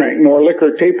 I drank more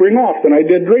liquor tapering off than I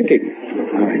did drinking.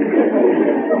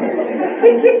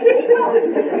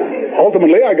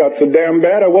 Ultimately, I got so damn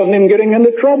bad I wasn't even getting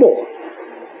into trouble.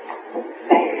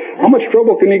 How much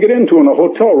trouble can you get into in a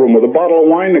hotel room with a bottle of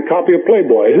wine and a copy of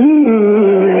Playboy?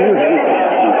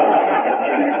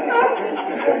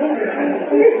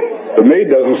 The maid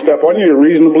doesn't step on you, you're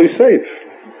reasonably safe.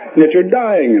 Yet you're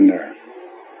dying in there.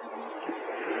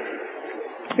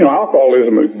 You know,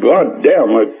 alcoholism is,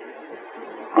 goddamn,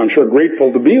 I'm sure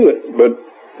grateful to be with, but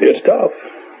it's tough.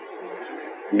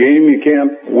 A game you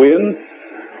can't win,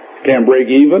 can't break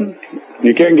even,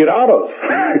 you can't get out of.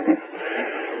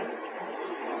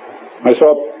 I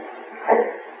saw a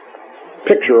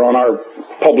picture on our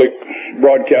public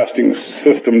broadcasting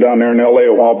system down there in L.A.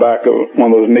 a while back of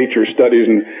one of those nature studies,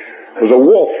 and there was a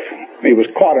wolf. He was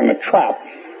caught in a trap,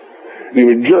 and he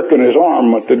was jerking his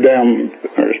arm at the damn,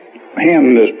 or his hand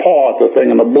and his paw at the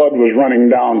thing, and the blood was running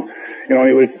down. You know,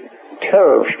 he was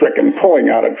terror-stricken, pulling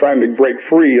at it, trying to break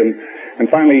free, and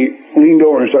finally leaned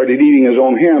over and started eating his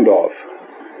own hand off.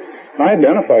 And I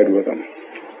identified with him.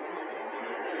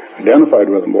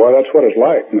 Boy, that's what it's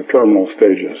like in the terminal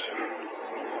stages.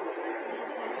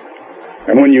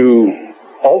 And when you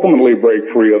ultimately break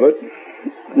free of it,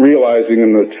 realizing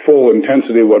in its full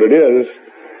intensity what it is,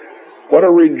 what a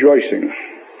rejoicing.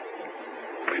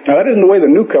 Now, that isn't the way the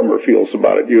newcomer feels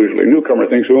about it usually. Newcomer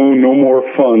thinks, oh, no more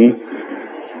fun.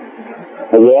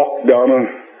 A walk down a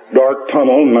dark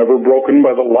tunnel never broken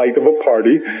by the light of a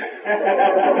party.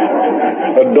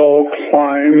 A dull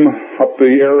climb up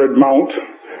the arid mount,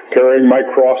 carrying my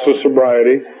cross of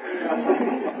sobriety.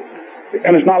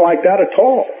 And it's not like that at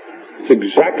all. It's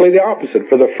exactly the opposite.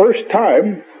 For the first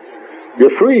time,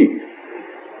 you're free.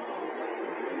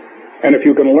 And if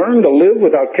you can learn to live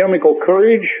without chemical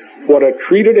courage, what a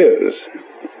treat it is.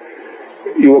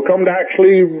 You will come to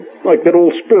actually, like that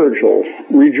old spiritual,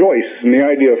 rejoice in the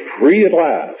idea of free at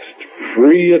last.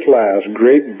 Free at last.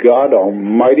 Great God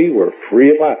Almighty, we're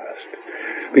free at last.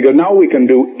 Because now we can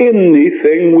do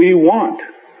anything we want.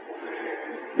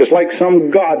 It's like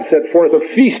some God set forth a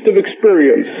feast of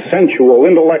experience, sensual,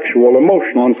 intellectual,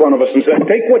 emotional, in front of us and said,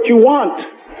 take what you want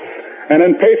and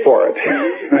then pay for it.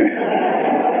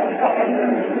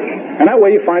 And that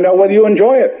way you find out whether you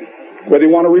enjoy it, whether you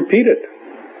want to repeat it.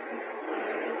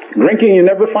 Drinking, you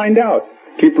never find out.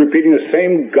 Keep repeating the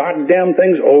same goddamn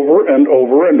things over and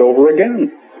over and over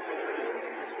again.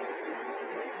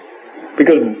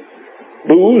 Because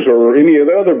booze or any of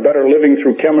the other better living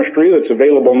through chemistry that's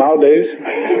available nowadays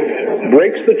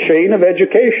breaks the chain of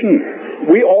education.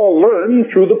 We all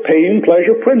learn through the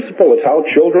pain-pleasure principle. It's how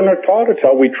children are taught. It's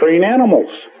how we train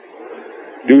animals.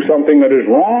 Do something that is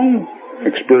wrong,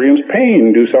 experience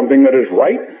pain. Do something that is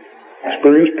right,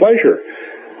 experience pleasure.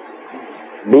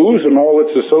 Booze and all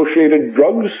its associated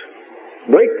drugs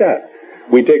break that.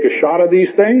 We take a shot of these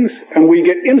things and we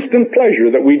get instant pleasure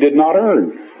that we did not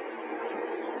earn.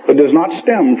 It does not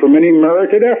stem from any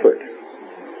merited effort.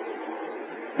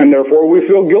 And therefore we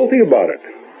feel guilty about it.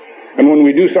 And when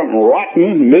we do something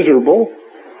rotten, miserable,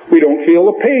 we don't feel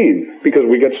the pain because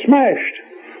we get smashed.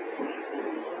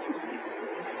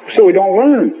 So we don't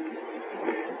learn.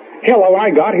 Hell, when I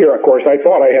got here, of course, I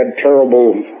thought I had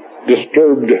terrible,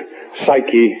 disturbed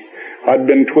psyche. I'd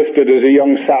been twisted as a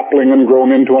young sapling and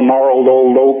grown into a gnarled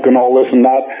old oak and all this and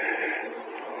that.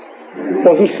 It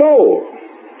wasn't so.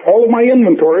 All of my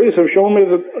inventories have shown me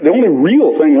that the only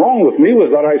real thing wrong with me was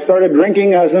that I started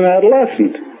drinking as an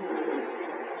adolescent.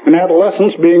 And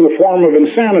adolescence being a form of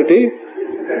insanity,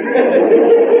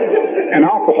 and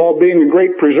alcohol being a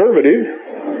great preservative.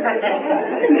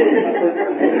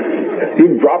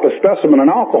 You drop a specimen in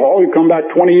alcohol, you come back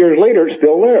 20 years later, it's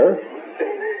still there.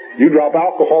 You drop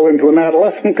alcohol into an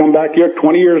adolescent, come back here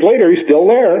 20 years later, he's still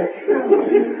there.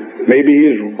 Maybe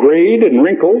he's grayed and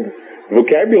wrinkled,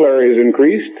 vocabulary has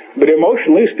increased, but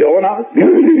emotionally still an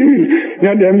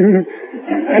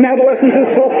and adolescence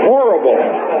is so horrible.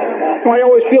 I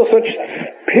always feel such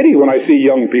pity when I see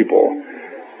young people.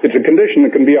 It's a condition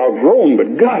that can be outgrown,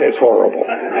 but God, it's horrible.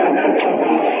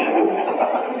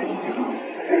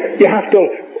 You have to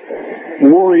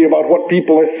worry about what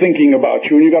people are thinking about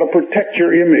you, and you got to protect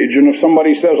your image. And if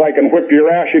somebody says, "I can whip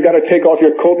your ass," you got to take off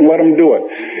your coat and let them do it.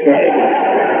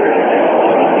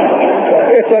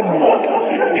 It's a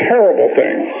terrible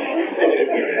thing.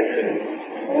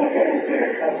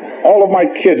 All of my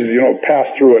kids, pass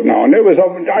through it now, and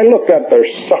I looked at their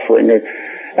suffering.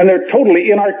 And they're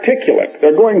totally inarticulate.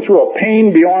 They're going through a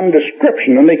pain beyond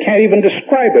description, and they can't even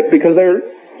describe it because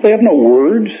they have no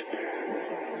words.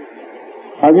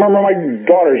 I remember my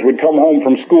daughters would come home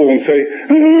from school and say,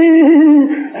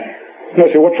 and I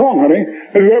say, "What's wrong, honey?"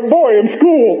 I said, "That boy in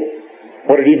school."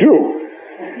 "What did he do?"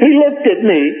 "He looked at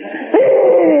me."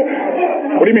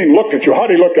 "What do you mean, looked at you? How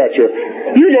did he look at you?"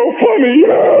 "Funny."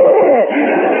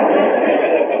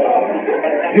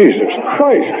 Jesus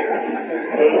Christ.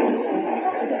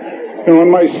 And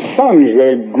when my sons,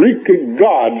 the Greek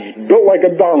gods, built like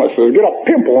Adonises, get a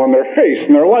pimple on their face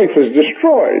and their life is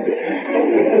destroyed.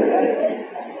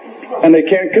 And they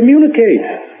can't communicate.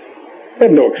 They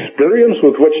have no experience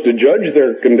with which to judge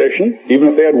their condition, even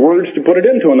if they had words to put it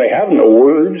into, and they have no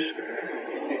words.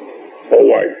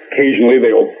 Occasionally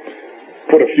they'll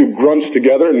put a few grunts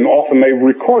together, and often they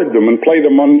record them and play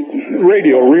them on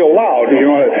radio real loud.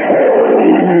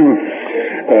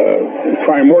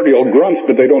 Primordial grunts,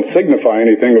 but they don't signify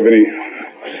anything of any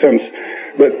sense.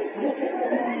 But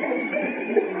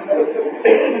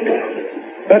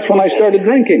that's when I started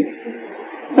drinking.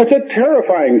 That's a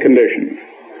terrifying condition,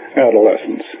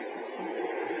 adolescence.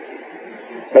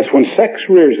 That's when sex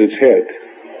rears its head.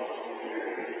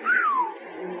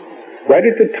 Right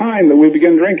at the time that we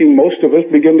begin drinking, most of us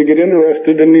begin to get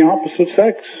interested in the opposite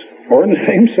sex or in the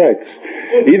same sex.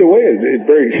 Either way, it's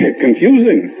very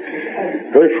confusing,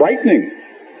 very frightening.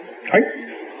 I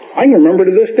can remember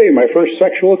to this day my first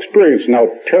sexual experience and how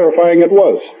terrifying it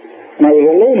was. And I was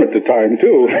alone at the time,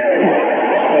 too.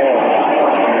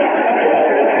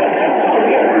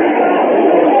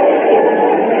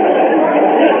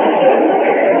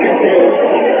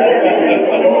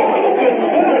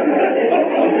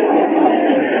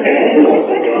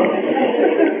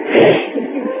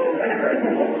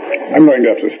 I'm going to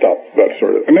have to stop that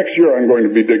sort of... Next year I'm going to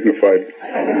be dignified.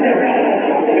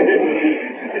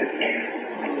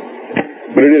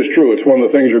 But it is true. It's one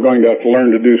of the things you're going to have to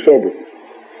learn to do sober.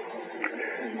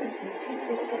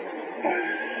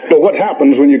 But what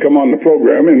happens when you come on the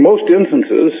program, in most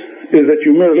instances, is that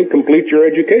you merely complete your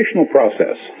educational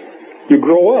process. You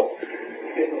grow up.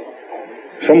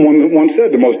 Someone once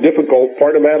said the most difficult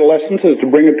part of adolescence is to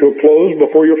bring it to a close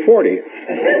before you're 40.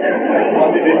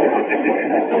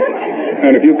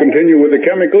 And if you continue with the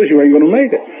chemicals, you ain't going to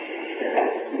make it.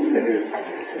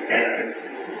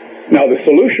 Now, the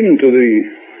solution to the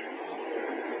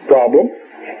problem,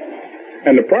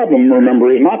 and the problem,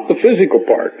 remember, is not the physical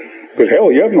part. Because,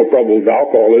 hell, you have no problem with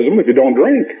alcoholism if you don't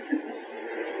drink.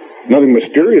 Nothing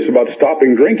mysterious about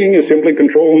stopping drinking. You simply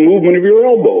control the movement of your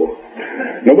elbow.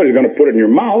 Nobody's going to put it in your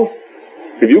mouth.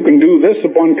 If you can do this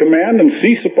upon command and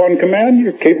cease upon command,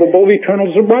 you're capable of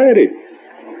eternal sobriety.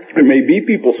 There may be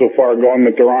people so far gone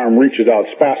that their arm reaches out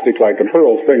spastic-like and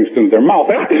hurls things into their mouth.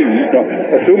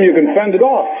 Assume you can fend it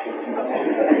off.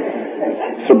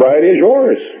 Sobriety is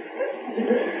yours.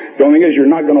 The only thing is you're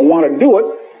not going to want to do it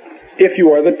if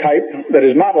you are the type that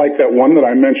is not like that one that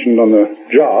I mentioned on the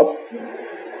job,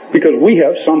 because we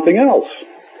have something else.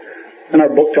 And our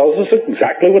book tells us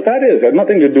exactly what that is. It had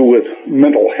nothing to do with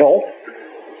mental health.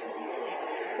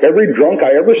 Every drunk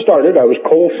I ever started, I was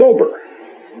cold sober.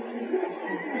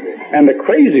 And the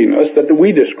craziness that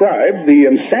we describe, the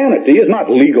insanity, is not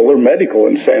legal or medical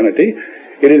insanity.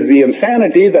 It is the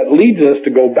insanity that leads us to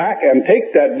go back and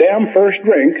take that damn first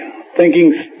drink,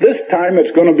 thinking this time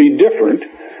it's going to be different,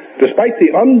 despite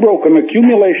the unbroken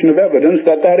accumulation of evidence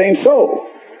that ain't so.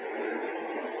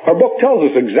 Our book tells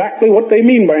us exactly what they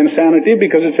mean by insanity,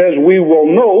 because it says we will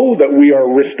know that we are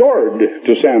restored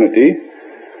to sanity.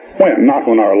 When? Not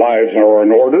when our lives are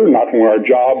in order, not when our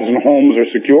jobs and homes are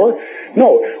secure.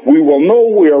 No, we will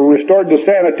know we are restored to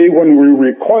sanity when we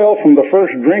recoil from the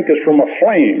first drink as from a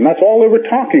flame. That's all they were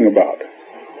talking about.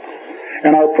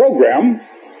 And our program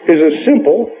is as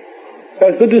simple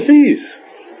as the disease.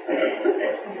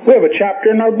 We have a chapter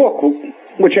in our book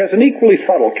which has an equally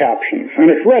subtle caption,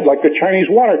 and it's read like the Chinese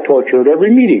water torture at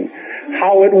every meeting.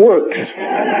 How it works.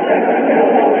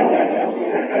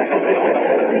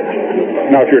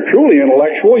 Now, if you're truly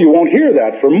intellectual, you won't hear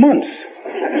that for months.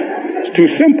 It's too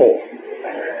simple.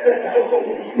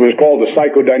 It was called the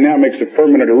psychodynamics of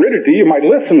permanent aridity. You might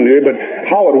listen to it, but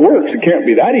how it works, it can't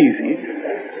be that easy.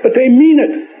 But they mean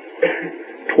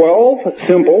it. 12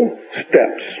 simple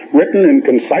steps, written in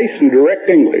concise and direct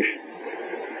English.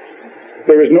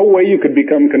 There is no way you could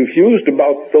become confused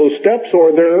about those steps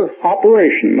or their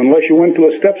operation unless you went to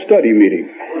a step study meeting.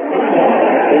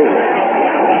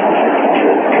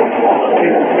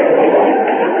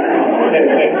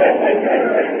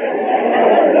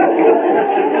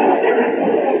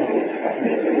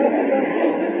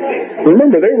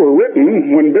 Remember, they were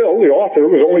written when Bill, the author,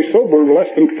 was only sober less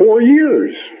than 4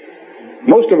 years.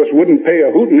 Most of us wouldn't pay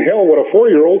a hoot in hell what a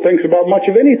 4-year-old thinks about much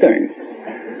of anything.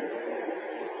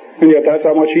 And yet that's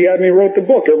how much he had, and he wrote the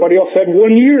book. Everybody else said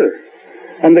 1 year.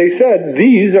 And they said,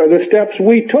 these are the steps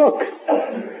we took.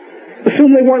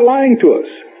 Assume they weren't lying to us.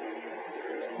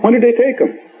 When did they take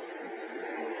them?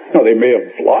 Now, they may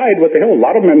have lied. What the hell? A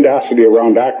lot of mendacity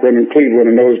around Akron and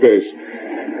Cleveland in those days.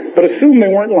 But assume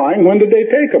they weren't lying. When did they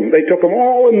take them? They took them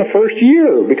all in the first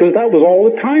year, because that was all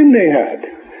the time they had.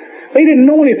 They didn't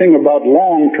know anything about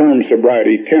long-term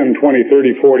sobriety, 10, 20,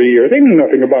 30, 40 years. They knew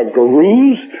nothing about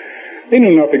gurus. They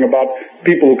knew nothing about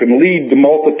people who can lead the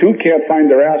multitude, can't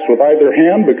find their ass with either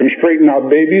hand, but can straighten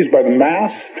out babies by the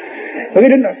mass. They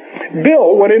didn't.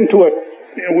 Bill went into it.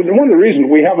 One of the reasons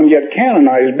we haven't yet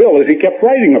canonized Bill is he kept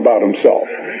writing about himself.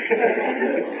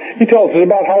 He tells us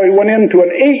about how he went into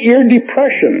an 8-year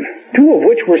depression, 2 of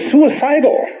which were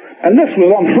suicidal. And this was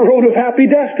on the road of happy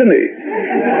destiny.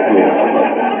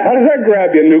 How does that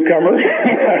grab you, newcomer?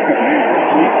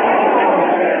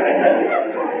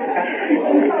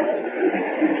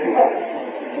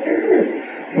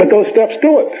 But those steps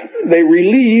do it. They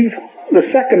relieve the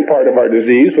second part of our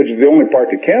disease, which is the only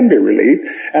part that can be relieved,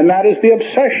 and that is the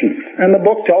obsession. And the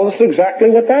book tells us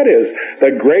exactly what that is.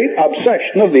 The great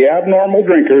obsession of the abnormal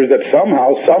drinker is that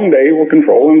somehow, someday, will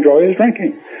control and enjoy his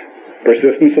drinking.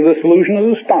 Persistence of this illusion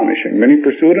is astonishing. Many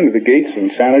pursue it into the gates of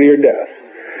insanity or death.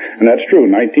 And that's true.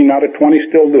 19 out of 20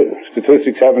 still do.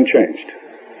 Statistics haven't changed.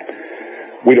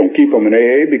 We don't keep them in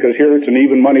AA because here it's an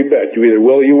even money bet. You either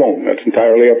will or you won't. That's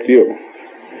entirely up to you.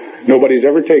 Nobody's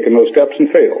ever taken those steps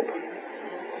and failed,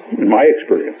 in my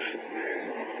experience.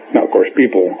 Now, of course,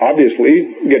 people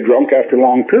obviously get drunk after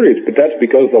long periods, but that's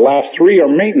because the last 3 are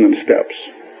maintenance steps.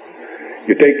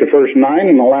 You take the first 9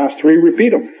 and the last 3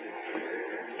 repeat them.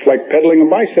 It's like pedaling a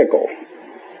bicycle.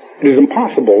 It is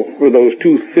impossible for those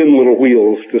 2 thin little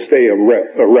wheels to stay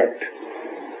erect.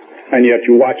 And yet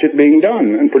you watch it being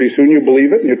done, and pretty soon you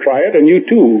believe it, and you try it, and you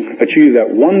too achieve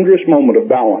that wondrous moment of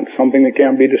balance, something that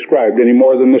can't be described any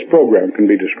more than this program can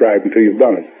be described until you've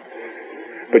done it.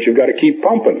 But you've got to keep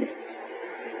pumping.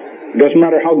 It doesn't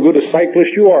matter how good a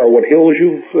cyclist you are, what hills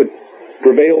you've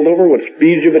prevailed over, what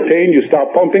speeds you've attained, you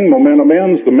stop pumping, momentum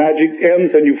ends, the magic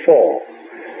ends, and you fall.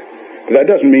 But that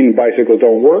doesn't mean bicycles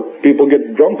don't work. People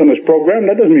get drunk in this program.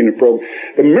 That doesn't mean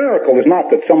the miracle is not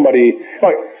that somebody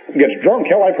gets drunk.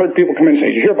 Hell, I've heard people come in and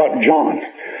say, "Did you hear about John?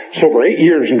 Sober 8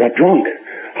 years and got drunk.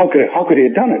 How could he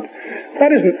have done it?"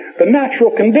 That isn't the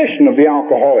natural condition of the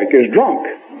alcoholic. Is drunk,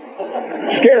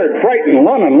 scared, frightened,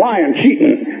 running, lying,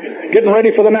 cheating, getting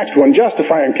ready for the next one,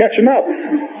 justifying, catching up.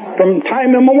 From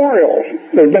time immemorial,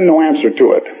 there's been no answer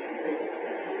to it.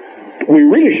 We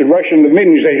really should rush into the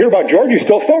meeting and say, "Hear about George? He's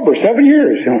still sober, 7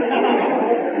 years."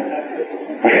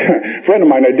 A friend of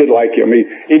mine, I did like him.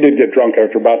 He did get drunk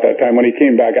after about that time. When he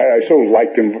came back, I so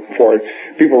liked him for it.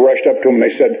 People rushed up to him and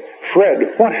they said, "Fred,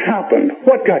 what happened?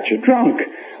 What got you drunk?"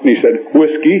 And he said,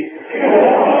 "Whiskey."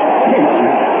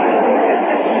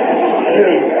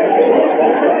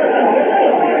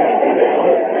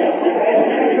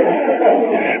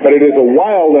 But it is a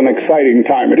wild and exciting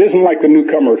time. It isn't like the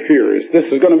newcomer fears. This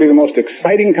is going to be the most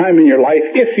exciting time in your life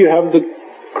if you have the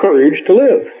courage to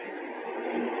live.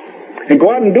 And go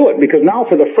out and do it, because now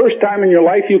for the first time in your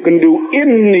life you can do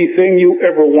anything you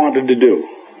ever wanted to do.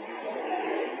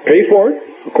 Pay for it,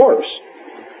 of course,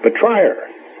 but try her.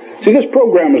 See, this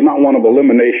program is not one of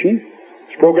elimination.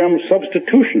 It's a program of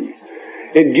substitution.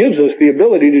 It gives us the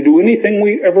ability to do anything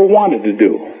we ever wanted to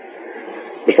do.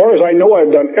 As far as I know,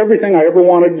 I've done everything I ever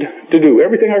wanted to do,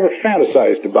 everything I ever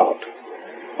fantasized about.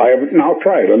 I have now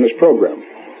tried on this program.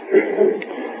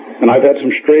 And I've had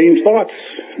some strange thoughts.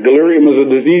 Delirium is a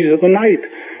disease of the night.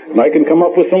 And I can come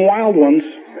up with some wild ones.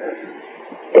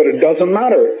 But it doesn't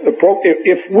matter.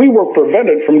 If we were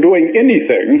prevented from doing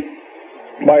anything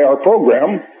by our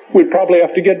program, we'd probably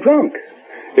have to get drunk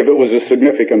if it was a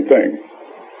significant thing.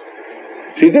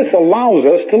 See, this allows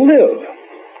us to live.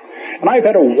 And I've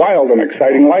had a wild and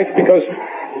exciting life because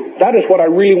that is what I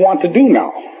really want to do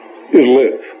now, is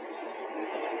live.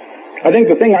 I think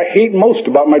the thing I hate most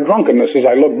about my drunkenness as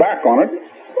I look back on it,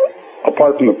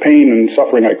 apart from the pain and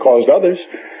suffering I caused others,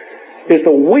 is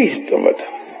the waste of it.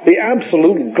 The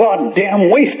absolute goddamn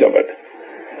waste of it.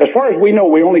 As far as we know,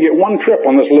 we only get one trip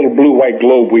on this little blue-white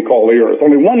globe we call the Earth.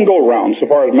 Only one go-round, so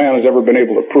far as man has ever been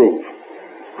able to prove.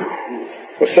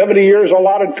 With 70 years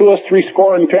allotted to us, 70,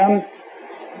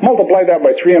 multiply that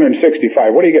by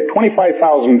 365. What do you get?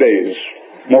 25,000 days,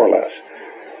 more or less.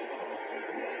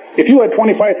 If you had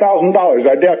 $25,000,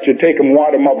 I doubt you'd take them,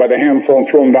 wad them up by the handful and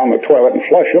throw them down the toilet and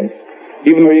flush them,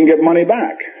 even though you can get money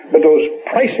back. But those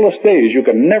priceless days you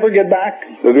can never get back,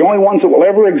 they're the only ones that will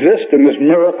ever exist in this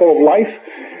miracle of life.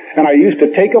 And I used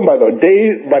to take them by the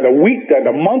day, by the week, by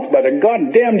the month, by the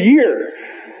goddamn year.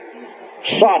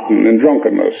 Sodden in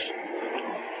drunkenness.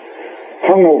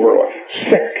 Hungover,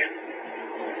 sick.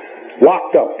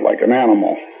 Locked up like an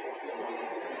animal.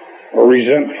 Or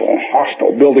resentful,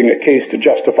 hostile, building a case to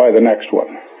justify the next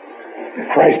one.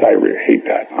 Christ, I really hate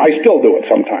that. I still do it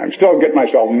sometimes. Still get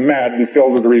myself mad and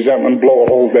filled with resentment, blow a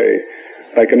whole day.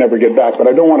 I can never get back, but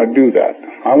I don't want to do that.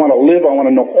 I want to live. I want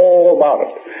to know all about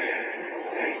it.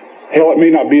 Hell, it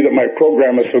may not be that my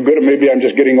program is so good, or maybe I'm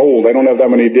just getting old. I don't have that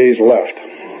many days left.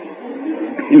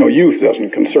 You know, youth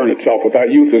doesn't concern itself with that.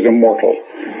 Youth is immortal.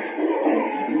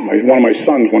 One of my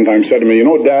sons one time said to me, you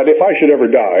know, Dad, if I should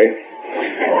ever die,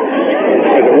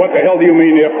 I said, what the hell do you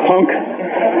mean, you punk?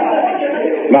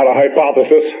 Not a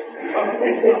hypothesis.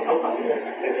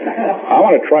 I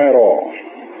want to try it all.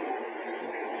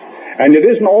 And it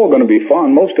isn't all going to be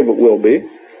fun. Most of it will be.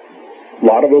 A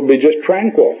lot of it will be just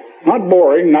tranquil. Not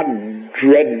boring, not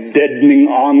deadening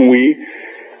ennui,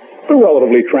 but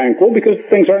relatively tranquil because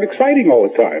things aren't exciting all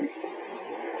the time.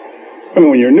 I mean,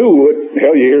 when you're new,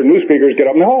 hell, you hear news speakers get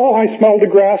up and, oh, I smelled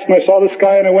the grass and I saw the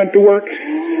sky and I went to work.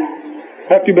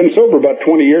 After you've been sober about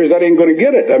 20 years, that ain't going to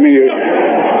get it. I mean,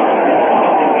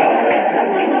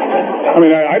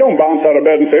 I don't bounce out of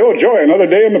bed and say, oh, joy, another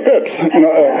day in the pits. You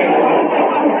know,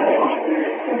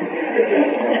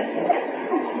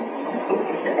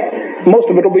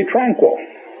 most of it will be tranquil.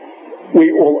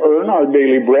 We will earn our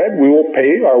daily bread. We will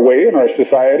pay our way in our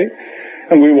society.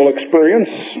 And we will experience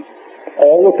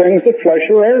all the things that flesh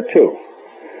or air to.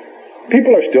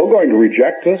 People are still going to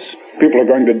reject us. People are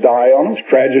going to die on us.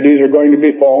 Tragedies are going to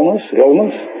befall us.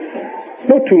 Illness.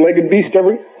 No two-legged beast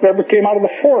ever came out of the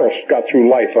forest, got through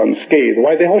life unscathed.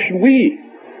 Why the hell should we?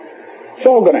 It's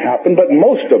all going to happen, but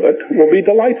most of it will be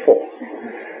delightful.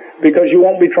 Because you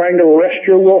won't be trying to wrest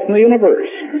your will from the universe.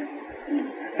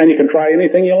 And you can try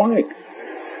anything you like.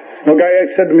 A guy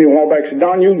said to me a while back, said,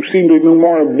 Don, you seem to be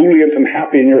more ebullient and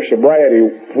happy in your sobriety.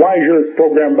 Why is your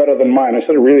program better than mine? I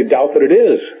said, I really doubt that it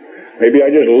is. Maybe I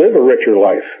just live a richer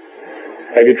life.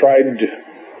 Have you tried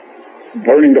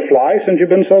learning to fly since you've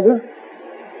been sober?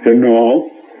 I said, no.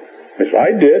 I said,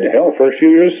 I did. Hell, first few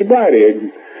years of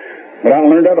sobriety. But I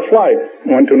learned how to fly.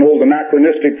 Went to an old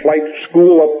anachronistic flight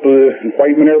school up in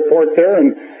Whiteman Airport there,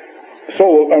 and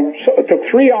it took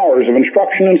 3 hours of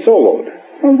instruction and soloed.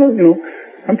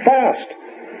 I'm fast.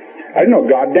 I didn't know a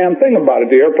goddamn thing about it.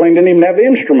 The airplane didn't even have the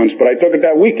instruments, but I took it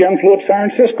that weekend, flew up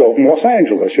San Francisco from Los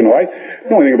Angeles. You know, I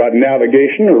didn't know anything about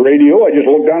navigation or radio. I just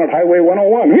looked down at Highway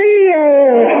 101.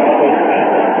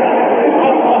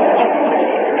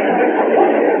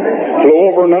 Flew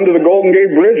over and under the Golden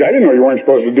Gate Bridge. I didn't know you weren't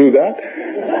supposed to do that.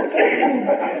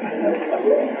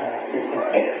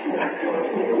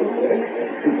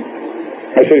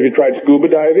 I said, have you tried scuba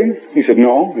diving? He said,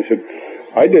 no. I said,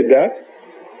 I did that.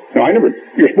 No,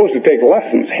 you're supposed to take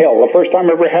lessons. Hell, the first time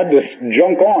I ever had this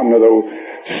junk on, the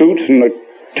suits and the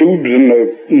tubes and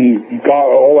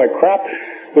all that crap,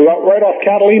 was right off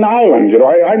Catalina Island. You know,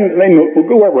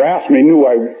 whoever asked me knew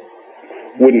I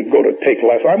wouldn't go to take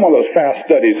lessons. I'm one of those fast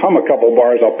studies. Hum a couple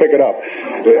bars, I'll pick it up.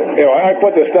 You know, I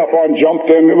put the stuff on,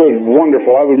 jumped in. It was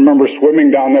wonderful. I remember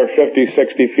swimming down there 50,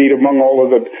 60 feet among all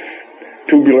of the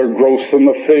tubular growths and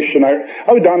the fish, and I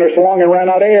was down there so long I ran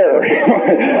out of air.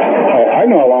 I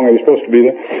know how long I was supposed to be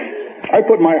there. I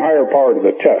put my higher power to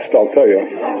the test, I'll tell you.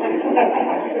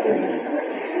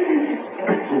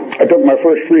 I took my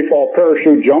first free fall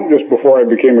parachute jump just before I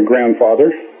became a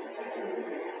grandfather.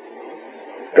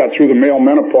 Got through the male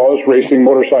menopause racing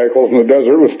motorcycles in the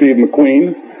desert with Steve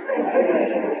McQueen.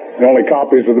 The only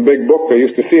copies of the big book they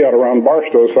used to see out around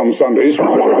Barstow some Sundays.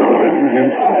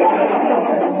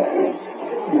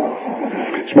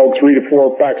 Smoked 3 to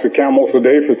 4 packs of Camels a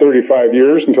day for 35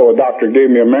 years until a doctor gave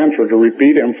me a mantra to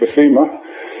repeat, emphysema.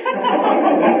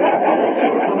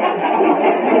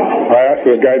 I asked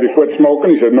this guy to quit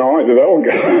smoking. He said, no. I said,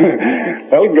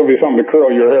 that'll give you something to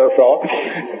curl your hair, fella.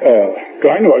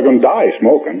 Because I knew I was going to die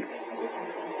smoking.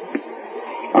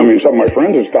 I mean, some of my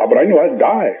friends would stop, but I knew I'd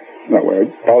die that way.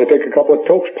 I'd probably take a couple of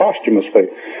tokes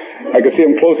posthumously. I could see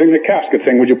him closing the casket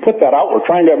saying, would you put that out? We're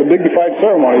trying to have a dignified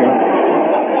ceremony.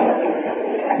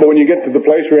 But when you get to the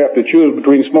place where you have to choose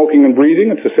between smoking and breathing,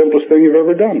 it's the simplest thing you've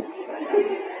ever done.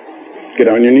 Get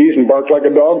on your knees and bark like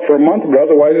a dog for a month, but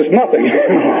otherwise it's nothing.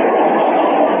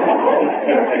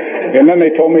 And then they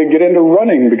told me to get into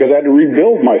running because I had to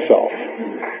rebuild myself.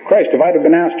 Christ, if I'd have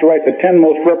been asked to write the 10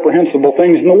 most reprehensible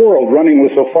things in the world, running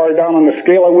was so far down on the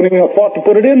scale I wouldn't even have thought to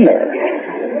put it in there.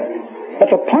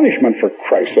 That's a punishment, for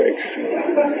Christ's sakes.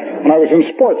 When I was in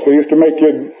sports, they used to make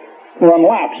you run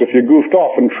laps if you goofed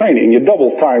off in training. You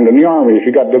double timed in the Army if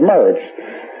you got demerits.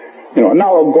 You know,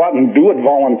 now I'll go out and do it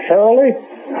voluntarily.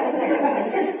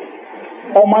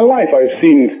 All my life I've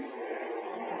seen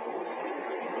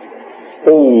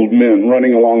old men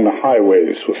running along the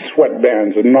highways with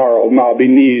sweatbands and gnarled, knobby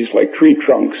knees like tree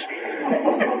trunks.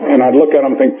 And I'd look at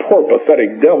them and think, poor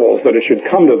pathetic devils that it should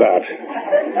come to that.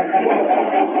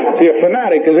 See, a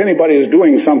fanatic is anybody who's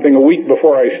doing something a week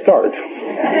before I start.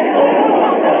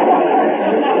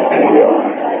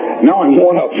 Yeah. Now I'm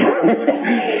one up.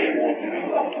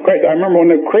 Christ, I remember when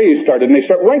the craze started, and they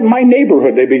started right in my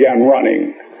neighborhood. They began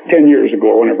running 10 years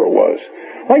ago, or whenever it was.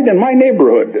 Right in my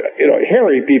neighborhood, you know,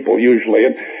 hairy people usually.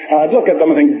 And I'd look at them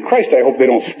and think, Christ, I hope they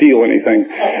don't steal anything.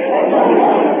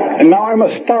 And now I'm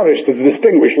astonished at the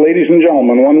distinguished ladies and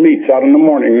gentlemen one meets out in the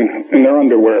morning in their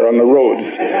underwear on the roads.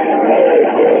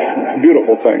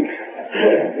 Beautiful thing.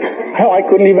 Hell, I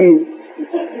couldn't even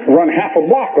run half a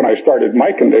block when I started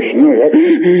my condition.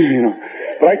 You know,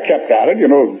 but I kept at it, you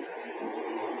know.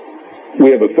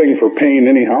 We have a thing for pain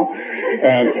anyhow.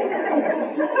 And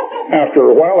after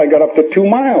a while, I got up to 2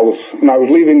 miles, and I was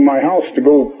leaving my house to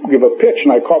go give a pitch,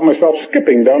 and I caught myself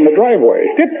skipping down the driveway.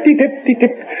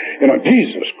 Tip-tee-tip-tee-tip. You know,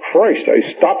 Jesus Christ, I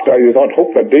stopped. I thought,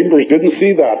 hope the neighbors didn't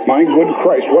see that. My good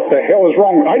Christ, what the hell is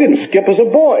wrong? I didn't skip as a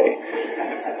boy.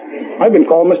 I've been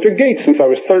called Mr. Gates since I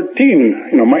was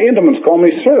 13. You know, my intimates call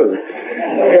me Sir.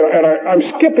 And I'm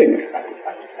skipping.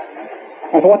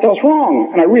 I thought, what the hell's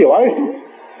wrong? And I realized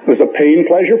it was a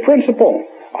pain-pleasure principle.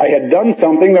 I had done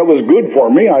something that was good for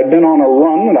me. I'd been on a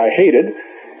run that I hated,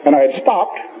 and I had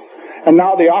stopped. And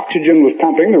now the oxygen was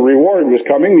pumping, the reward was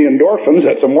coming, the endorphins,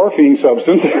 that's a morphine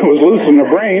substance, was loose in the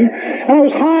brain, and I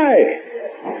was high.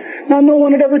 Now, no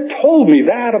one had ever told me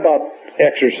that about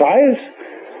exercise.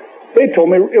 They told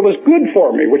me it was good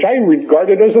for me, which I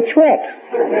regarded as a threat.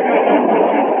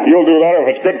 You'll do that if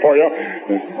it's good for you.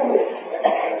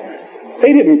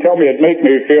 They didn't tell me it'd make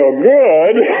me feel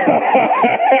good.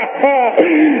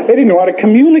 They didn't know how to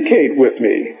communicate with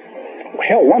me.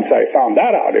 Hell, once I found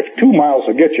that out, if 2 miles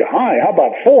will get you high, how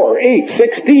about 4, 8,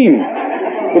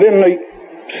 16? Within the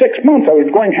 6 months, I was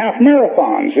going half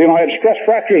marathons. You know, I had stress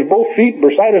fractures, both feet,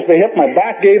 bursitis the hip, my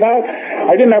back gave out.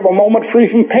 I didn't have a moment free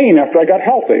from pain after I got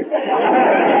healthy.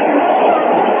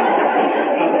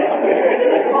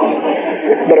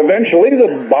 But eventually,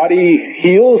 the body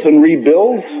heals and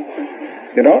rebuilds.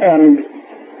 You know, and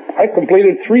I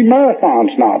completed 3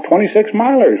 marathons now, 26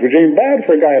 milers, which ain't bad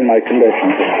for a guy in my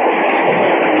condition.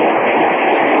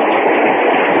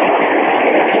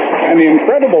 And the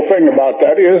incredible thing about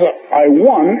that is I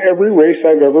won every race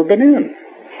I've ever been in.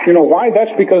 You know why?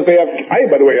 That's because they have,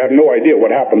 by the way, have no idea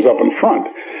what happens up in front.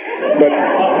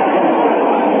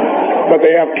 But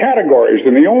they have categories,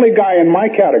 and the only guy in my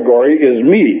category is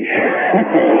me.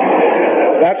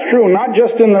 That's true, not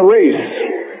just in the race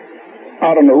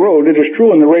out on the road, it is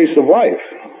true in the race of life.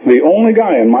 The only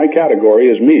guy in my category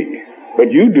is me.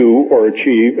 What you do or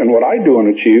achieve and what I do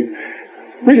and achieve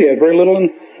really has very little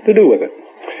to do with it.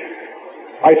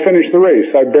 I finish the race.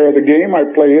 I bear the game.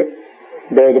 I play it,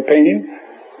 bear the pain,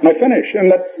 and I finish. And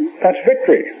that's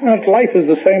victory. And life is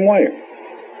the same way.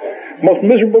 Most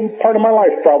miserable part of my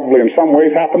life probably in some ways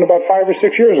happened about 5 or 6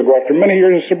 years ago after many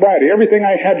years of sobriety. Everything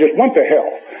I had just went to hell.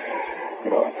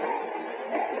 You know.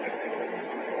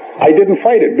 I didn't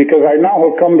fight it because I now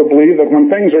have come to believe that when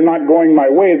things are not going my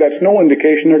way, that's no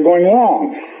indication they're going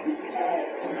wrong.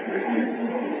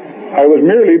 I was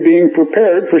merely being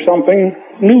prepared for something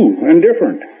new and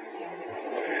different.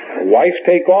 My wife's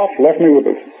takeoff left me with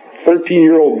a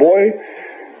 13-year-old boy.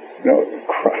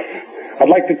 I'd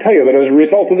like to tell you that as a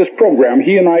result of this program,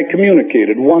 he and I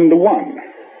communicated one-to-one.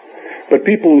 But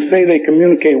people who say they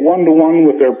communicate one-to-one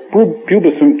with their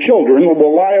pubescent children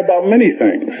will lie about many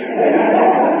things.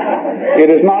 It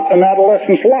is not an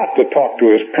adolescent's lot to talk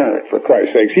to his parent, for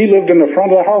Christ's sakes. He lived in the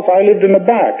front of the house, I lived in the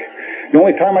back. The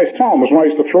only time I saw him was when I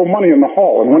used to throw money in the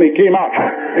hall, and when he came out...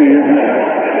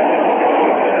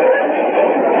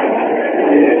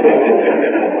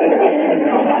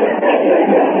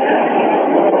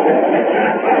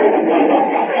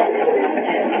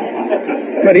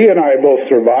 But he and I both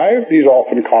survived. He's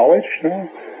off in college.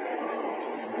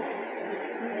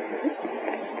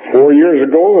 4 years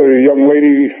ago, a young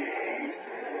lady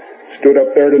stood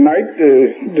up there tonight,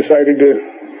 decided to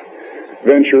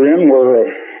venture in where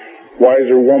a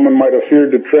wiser woman might have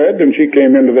feared to tread, and she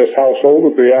came into this household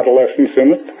with the adolescents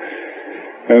in it,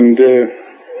 and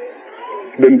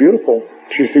it's been beautiful.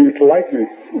 She seems to like me.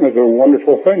 It's a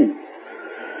wonderful thing.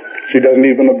 She doesn't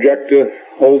even object to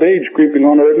old age creeping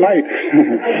on her at night.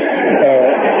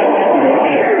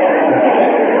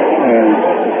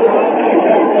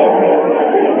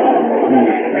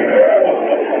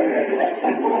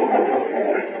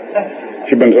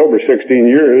 She's been sober 16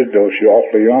 years, though she's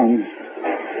awfully young.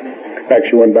 In fact,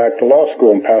 she went back to law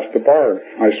school and passed the bar.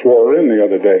 I swore her in the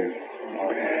other day.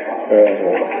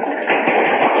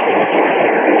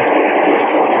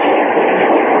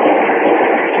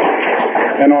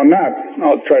 And on that,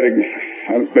 I'll try to...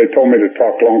 They told me to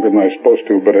talk longer than I was supposed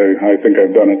to, but I think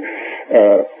I've done it.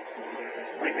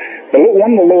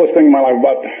 One of the lowest things in my life,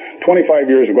 about 25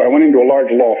 years ago, I went into a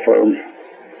large law firm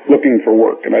looking for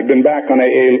work. And I'd been back on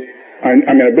AA... I've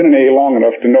been in AA long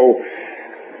enough to know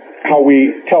how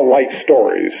we tell light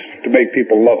stories to make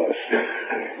people love us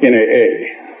in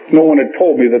AA. No one had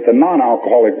told me that the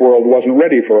non-alcoholic world wasn't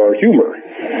ready for our humor.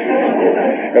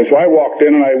 And so I walked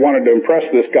in and I wanted to impress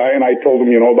this guy, and I told him,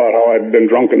 about how I'd been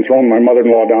drunk and thrown my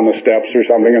mother-in-law down the steps or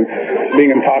something, and being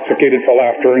intoxicated fell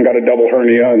after and got a double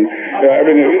hernia, and a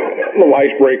little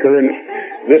icebreaker. And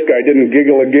this guy didn't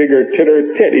giggle a gig or titter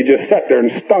a tit. He just sat there in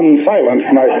stunned silence.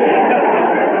 And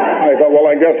I thought, well,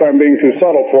 I guess I'm being too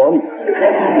subtle for him.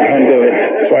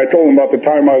 And so I told him about the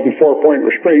time I was in 4-point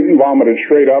restraint and vomited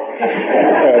straight up.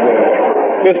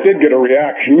 This did get a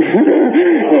reaction.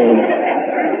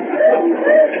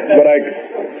 But I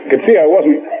could see I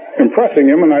wasn't impressing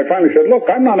him, and I finally said, look,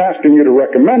 I'm not asking you to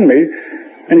recommend me.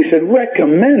 And he said,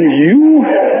 recommend you?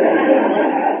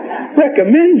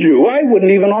 Recommend you? I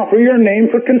wouldn't even offer your name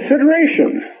for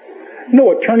consideration.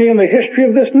 No attorney in the history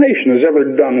of this nation has ever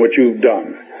done what you've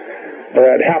done, or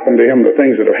had happened to him the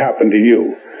things that have happened to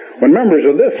you. When members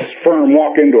of this firm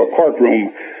walk into a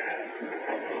courtroom,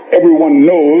 everyone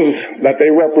knows that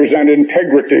they represent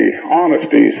integrity,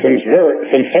 honesty,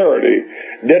 sincerity,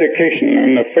 dedication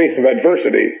in the face of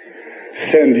adversity.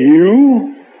 Send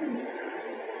you?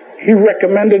 He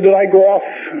recommended that I go off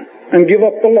and give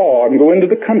up the law and go into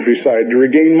the countryside to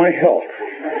regain my health.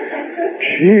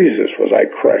 Jesus, was I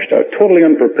crushed. I was totally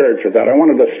unprepared for that. I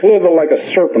wanted to slither like a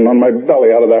serpent on my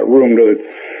belly out of that room to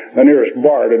the nearest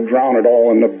bar to drown it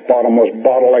all in the bottomless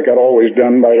bottle like I'd always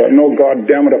done. But I thought, no, God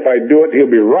damn it, if I do it, he'll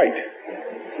be right.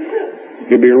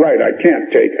 He'll be right. I can't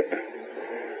take it.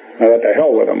 I thought, to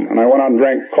hell with him. And I went out and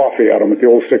drank coffee at him at the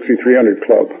old 6300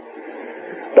 Club.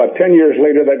 About 10 years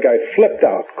later, that guy flipped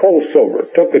out, cold sober,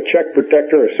 took the check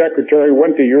protector, a secretary,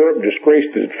 went to Europe,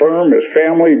 disgraced his firm, his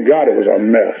family. God, it was a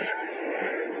mess.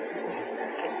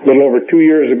 A little over 2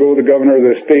 years ago, the governor of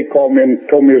the state called me and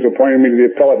told me he was appointing me to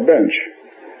the appellate bench.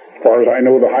 As far as I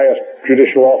know, the highest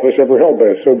judicial office ever held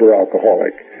by a sober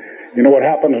alcoholic. You know what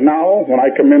happens now when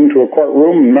I come into a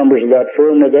courtroom and members of that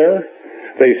firm are there?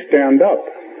 They stand up.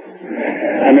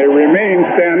 And they remain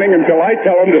standing until I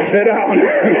tell them to sit down.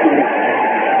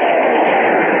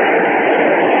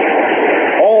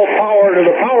 All power to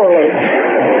the powerless.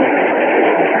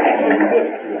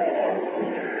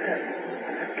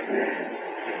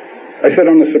 I sit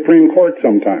on the Supreme Court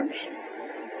sometimes.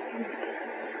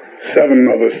 7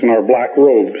 of us in our black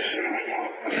robes.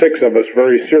 6 of us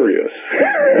very serious.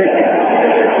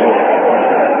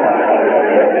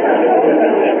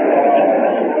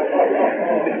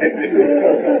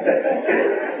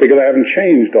 Because I haven't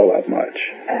changed all that much.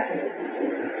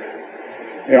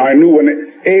 I knew when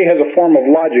A has a form of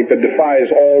logic that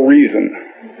defies all reason.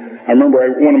 I remember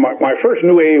one of my first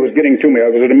new AA was getting to me. I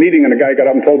was at a meeting and a guy got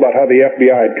up and told about how the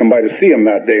FBI had come by to see him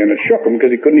that day, and it shook him because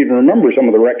he couldn't even remember some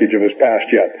of the wreckage of his past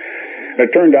yet. And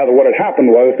it turned out that what had happened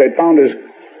was they'd found his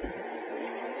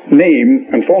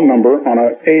name and phone number on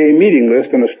a AA meeting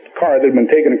list in a car that had been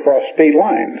taken across state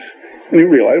lines. And he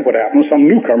realized what happened. Some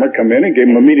newcomer come in and gave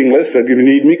him a meeting list, said, if you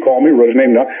need me, call me, wrote his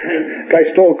name down. Guy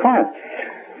stole a car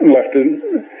and left it.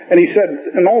 And he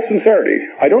said, in all sincerity,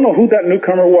 I don't know who that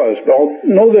newcomer was, but I'll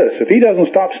know this. If he doesn't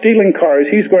stop stealing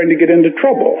cars, he's going to get into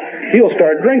trouble. He'll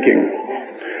start drinking.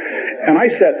 And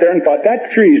I sat there and thought, that's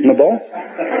treasonable.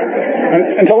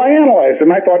 Until I analyzed it,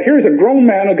 and I thought, here's a grown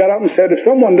man who got up and said, if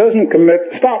someone doesn't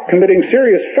stop committing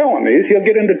serious felonies, he'll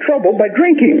get into trouble by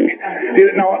drinking.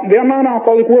 Now, the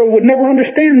non-alcoholic world would never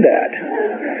understand that.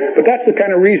 But that's the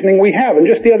kind of reasoning we have. And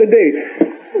just the other day,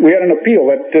 we had an appeal.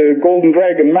 That Golden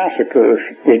Dragon massacre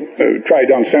was tried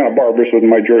down Santa Barbara, so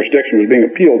my jurisdiction was being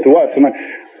appealed to us. And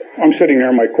I'm sitting there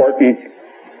in my court, and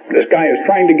this guy is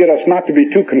trying to get us not to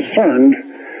be too concerned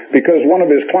because one of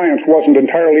his clients wasn't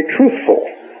entirely truthful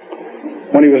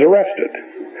when he was arrested.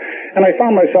 And I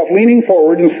found myself leaning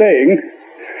forward and saying,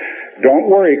 don't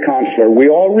worry, counselor, we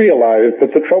all realize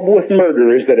that the trouble with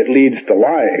murder is that it leads to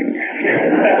lying.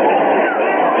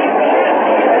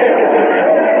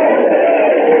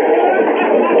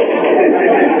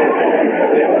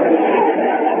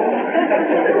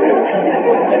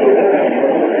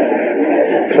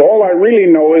 So all I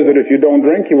really know is that if you don't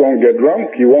drink, you won't get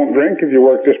drunk. You won't drink if you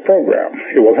work this program.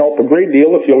 It will help a great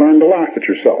deal if you learn to laugh at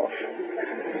yourself.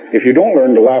 If you don't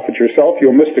learn to laugh at yourself,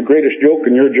 you'll miss the greatest joke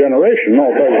in your generation,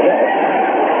 I'll tell you that.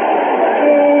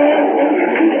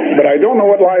 But I don't know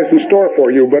what lies in store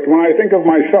for you, but when I think of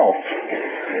myself,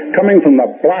 coming from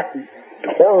the black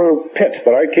horror pits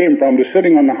that I came from to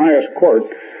sitting on the highest court,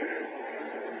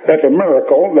 that's a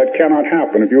miracle that cannot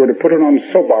happen. If you were to put it on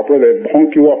soap opera, they'd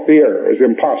honk you off the air. It's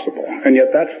impossible. And yet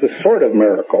that's the sort of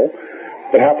miracle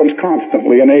that happens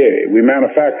constantly in AA. We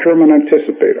manufacture them and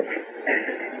anticipate them.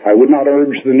 I would not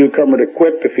urge the newcomer to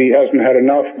quit if he hasn't had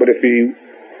enough, but if he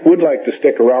would like to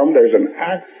stick around, there's an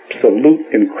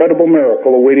absolute incredible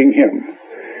miracle awaiting him.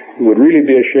 It would really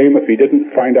be a shame if he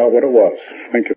didn't find out what it was. Thank you.